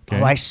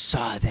 Okay? Oh, I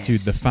saw this. Dude,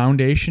 The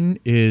Foundation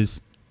is...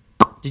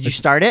 Did you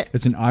start it?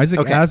 It's an Isaac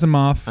Okay.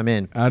 Asimov I'm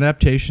in.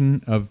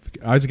 adaptation of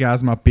Isaac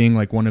Asimov being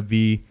like one of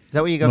the Is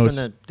that what you got most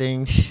from the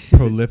thing?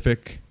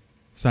 prolific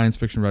science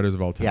fiction writers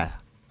of all time. Yeah.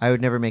 I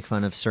would never make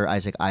fun of Sir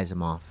Isaac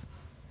Asimov.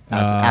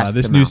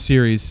 This new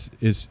series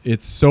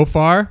it's so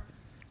far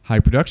high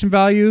production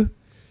value.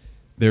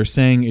 They're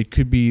saying it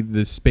could be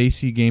the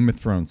spacey Game of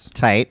Thrones.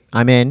 Tight.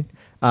 I'm in.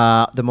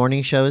 The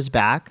morning show is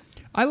back.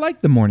 I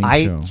like the morning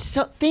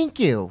show. Thank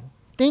you.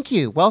 Thank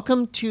you.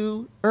 Welcome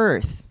to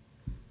Earth.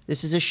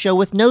 This is a show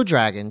with no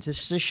dragons.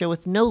 This is a show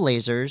with no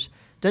lasers.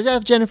 Does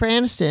have Jennifer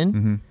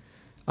Aniston.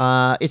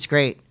 Mm-hmm. It's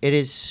great. It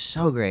is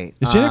so great.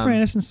 Is Jennifer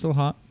Aniston still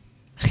hot?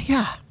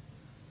 Yeah.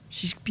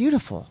 She's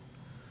beautiful.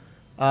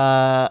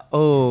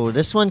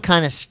 This one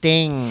kind of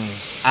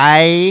stings.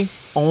 I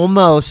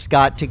almost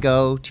got to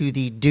go to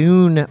the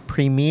Dune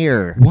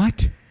premiere.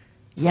 What?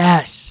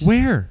 Yes.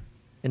 Where?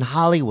 In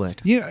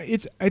Hollywood. Yeah,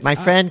 it's My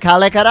friend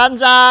Kale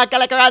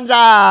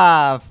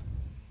Carranza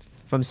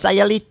from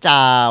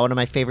Sayulita, one of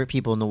my favorite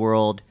people in the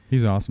world.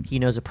 He's awesome. He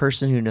knows a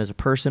person who knows a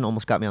person.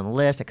 Almost got me on the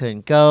list. I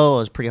couldn't go. I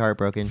was pretty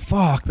heartbroken.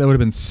 Fuck, that would have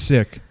been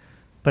sick.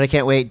 But I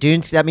can't wait.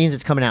 Dune, that means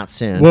it's coming out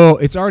soon. Well,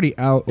 it's already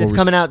out. It's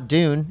coming out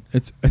Dune.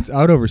 It's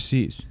out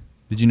overseas.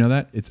 Did you know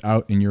that? It's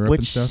out in Europe and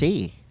Which stuff.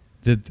 sea?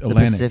 The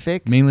Atlantic.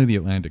 Pacific? Mainly the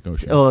Atlantic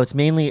Ocean. Oh, it's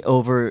mainly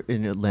over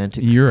in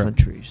Atlantic Europe.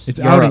 countries. It's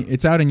Europe.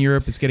 out in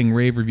Europe. It's getting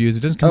rave reviews.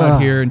 It doesn't come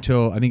out here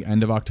until I think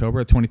end of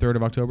October, 23rd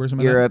of October or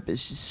something. Europe is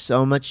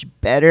so much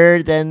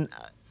better than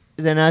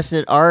us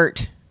at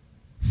art.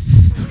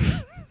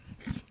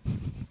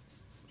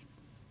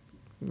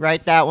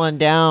 Write that one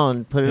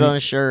down. Put it on a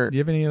shirt. Do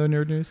you have any other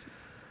nerd news?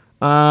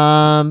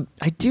 I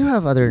do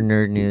have other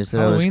nerd news that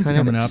Halloween's I was kind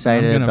coming of up.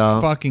 excited I'm gonna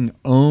about. fucking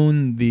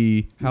own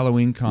the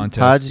Halloween contest.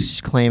 Todd's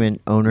just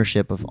claiming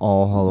ownership of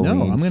all Halloween.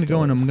 No, I'm gonna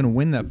go and stuff. I'm gonna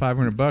win that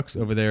 $500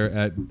 over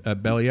there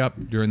at Belly Up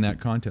during that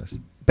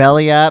contest.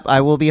 Belly Up. I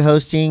will be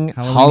hosting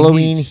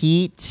Halloween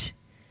Heat. Is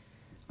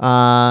it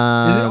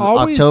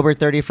always October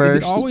 31st. Is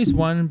it always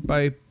won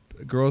by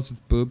girls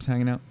with boobs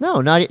hanging out?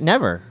 No,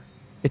 never.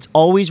 It's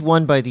always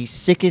won by the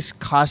sickest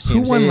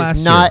costumes. Who won It is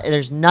last not. year?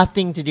 There's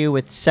nothing to do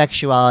with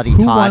sexuality,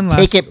 Who Todd. won last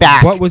Take it year?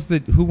 back.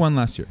 Who won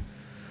last year?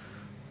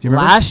 Do you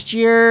remember? Last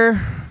year,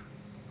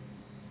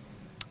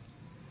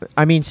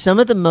 I mean, some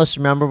of the most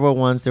memorable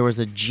ones, there was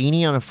a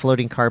genie on a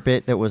floating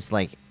carpet that was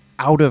like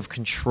out of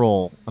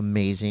control.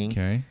 Amazing.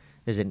 Okay.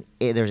 There's an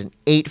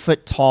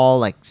 8-foot tall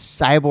like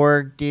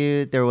cyborg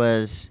dude.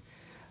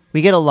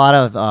 We get a lot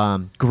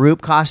of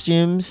group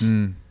costumes.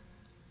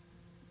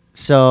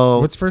 So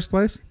What's first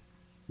place?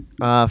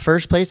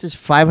 First place is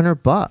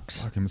 $500. Fuck,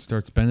 I'm gonna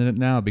start spending it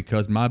now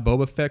because my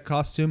Boba Fett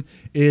costume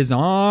is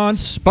on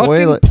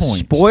Spoiler, fucking point.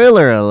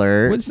 spoiler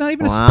alert. Well, it's not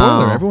even a Wow.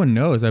 spoiler. Everyone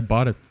knows I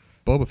bought a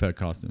Boba Fett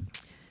costume.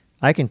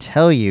 I can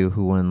tell you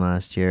who won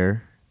last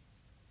year.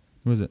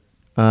 Who was it?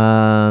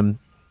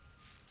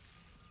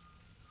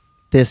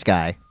 This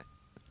guy.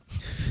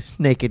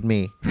 Naked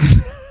me.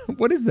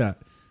 What is that?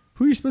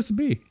 Who are you supposed to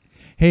be?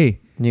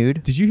 Hey,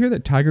 Nude. did you hear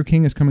that Tiger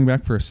King is coming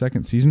back for a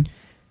second season?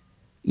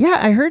 Yeah,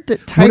 I heard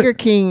that Tiger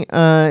King is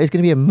going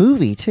to be a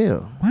movie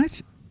too.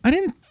 What? I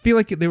didn't feel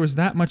like there was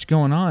that much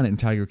going on in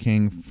Tiger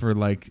King for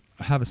like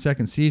have a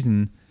second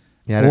season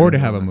or to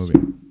have a movie.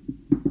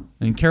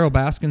 And Carol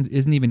Baskins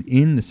isn't even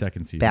in the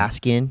second season.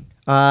 Baskin.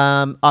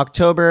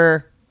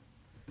 October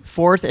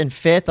 4th and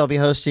 5th, I'll be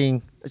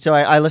hosting. So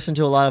I listen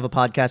to a lot of a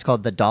podcast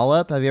called The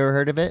Dollop. Have you ever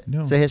heard of it?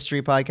 No. It's a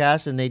history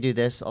podcast, and they do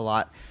this a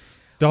lot.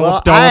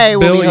 Dollop, I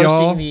will Bill, be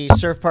hosting y'all. the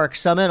Surf Park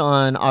Summit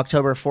on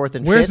October 4th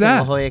and 5th Where's in La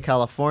that? Jolla,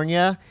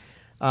 California.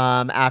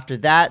 After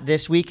that,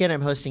 this weekend,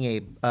 I'm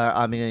hosting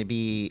I'm going to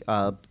be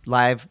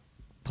live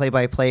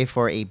play-by-play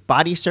for a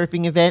body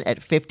surfing event at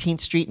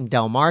 15th Street in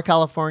Del Mar,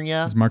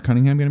 California. Is Mark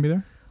Cunningham going to be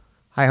there?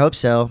 I hope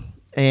so.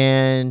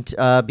 And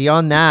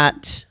beyond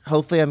that,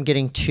 hopefully I'm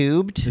getting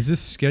tubed. Is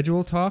this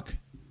schedule talk?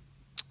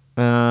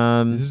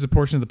 Got Is this a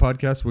portion of the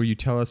podcast where you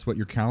tell us what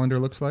your calendar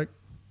looks like?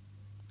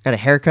 a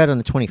haircut on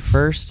the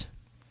 21st.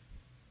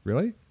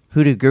 Really?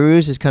 Hoodoo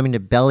Gurus is coming to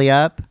Belly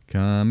Up.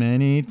 Come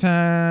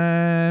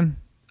anytime.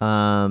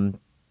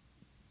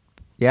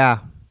 Yeah,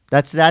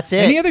 that's it.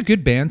 Any other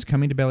good bands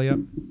coming to Belly Up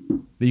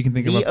that you can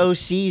think The of?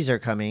 OCs are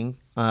coming,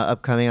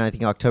 upcoming on I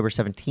think October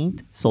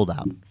 17th. Sold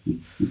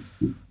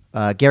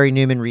out. Gary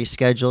Newman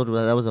rescheduled.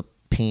 Well, that was a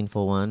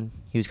painful one.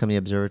 He was coming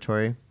to the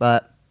observatory,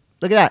 but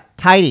look at that,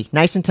 tidy,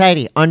 nice and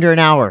tidy, under an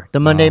hour. The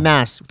Monday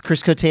Mass with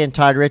Chris Coté and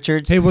Todd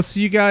Richards. Hey, we'll see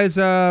you guys.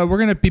 We're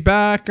gonna be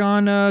back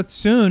on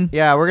soon.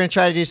 Yeah, we're gonna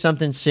try to do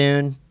something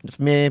soon.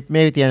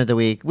 Maybe at the end of the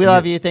week. We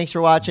love you. Thanks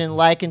for watching.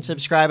 Like and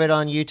subscribe it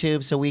on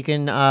YouTube so we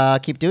can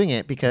keep doing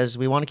it because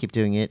we want to keep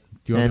doing it,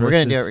 and we're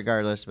gonna do it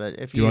regardless. But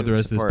if do you want the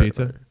rest of this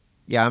pizza?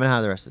 Yeah, I'm gonna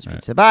have the rest of this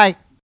pizza. Bye.